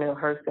Zora Neale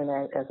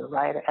Hurston as a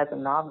writer, as a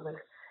novelist.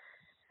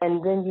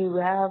 And then you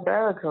have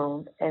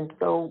Barracoon, and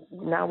so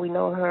now we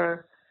know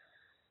her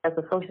as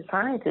a social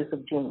scientist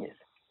of genius.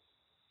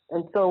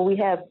 And so we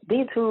have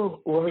these two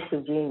works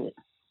of genius,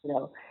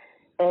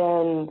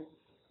 And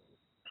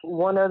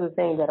one other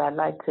thing that I'd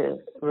like to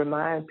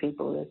remind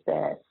people is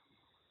that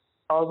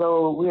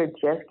although we're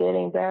just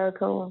getting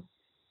Barracoon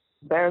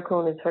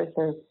is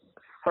Hurston's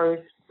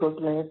first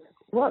book-length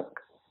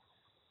work.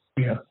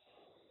 Yeah.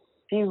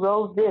 She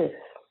wrote this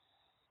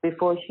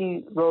before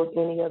she wrote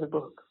any other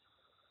book.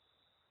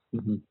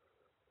 Mm-hmm.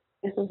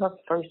 This is her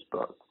first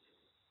book,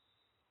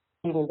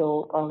 even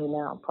though only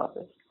now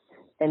published.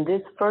 And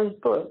this first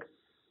book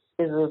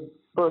is a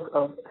book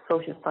of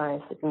social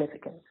science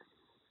significance,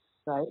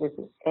 right? It's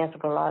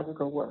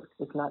anthropological work.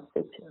 It's not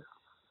fiction.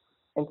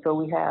 And so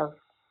we have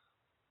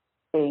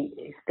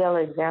a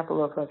stellar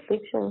example of her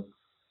fiction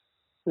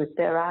with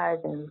Fair Eyes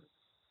and,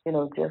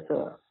 just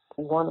a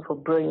wonderful,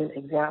 brilliant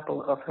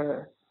example of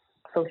her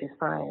social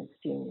science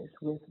genius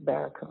with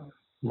Barracoon.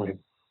 Right.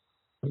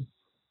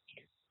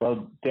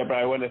 Well,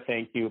 Deborah, I want to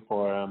thank you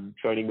for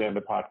joining me on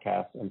the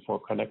podcast and for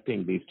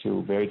connecting these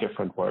two very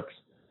different works,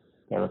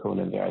 Barracoon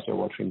and The Eyes Are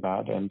Watching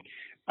Bad. And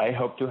I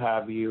hope to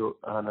have you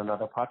on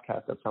another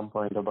podcast at some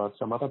point about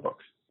some other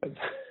books that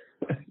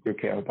you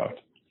care about.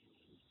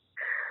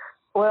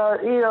 Well,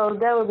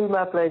 that would be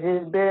my pleasure.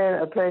 It's been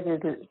a pleasure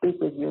to speak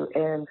with you.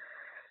 And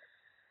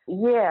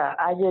yeah,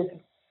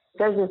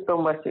 there's just so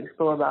much to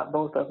explore about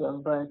both of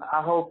them. But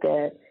I hope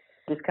that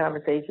this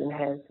conversation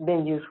has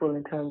been useful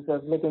in terms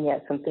of looking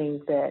at some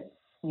things that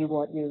you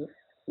want your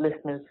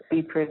listeners to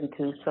be privy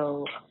to.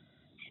 So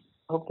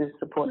I hope this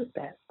supported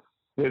that.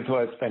 This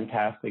was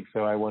fantastic.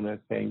 So I want to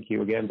thank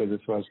you again, because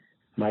this was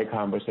my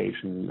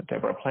conversation with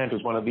Deborah Plant,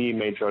 who's one of the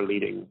major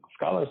leading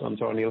scholars on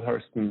Zora Neale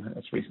Hurston,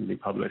 has recently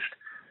published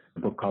a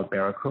book called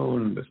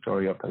Barracoon, the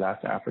story of the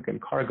last African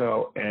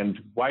cargo, and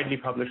widely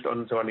published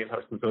on Zora Neale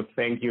Hurston. So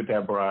thank you,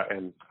 Deborah,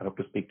 and I hope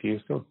to speak to you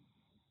soon.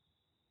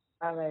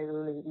 All right,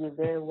 Rudy, you're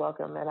very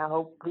welcome, and I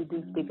hope we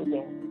do speak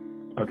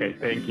again. Okay,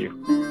 thank you.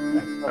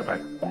 Bye-bye.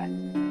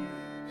 Bye.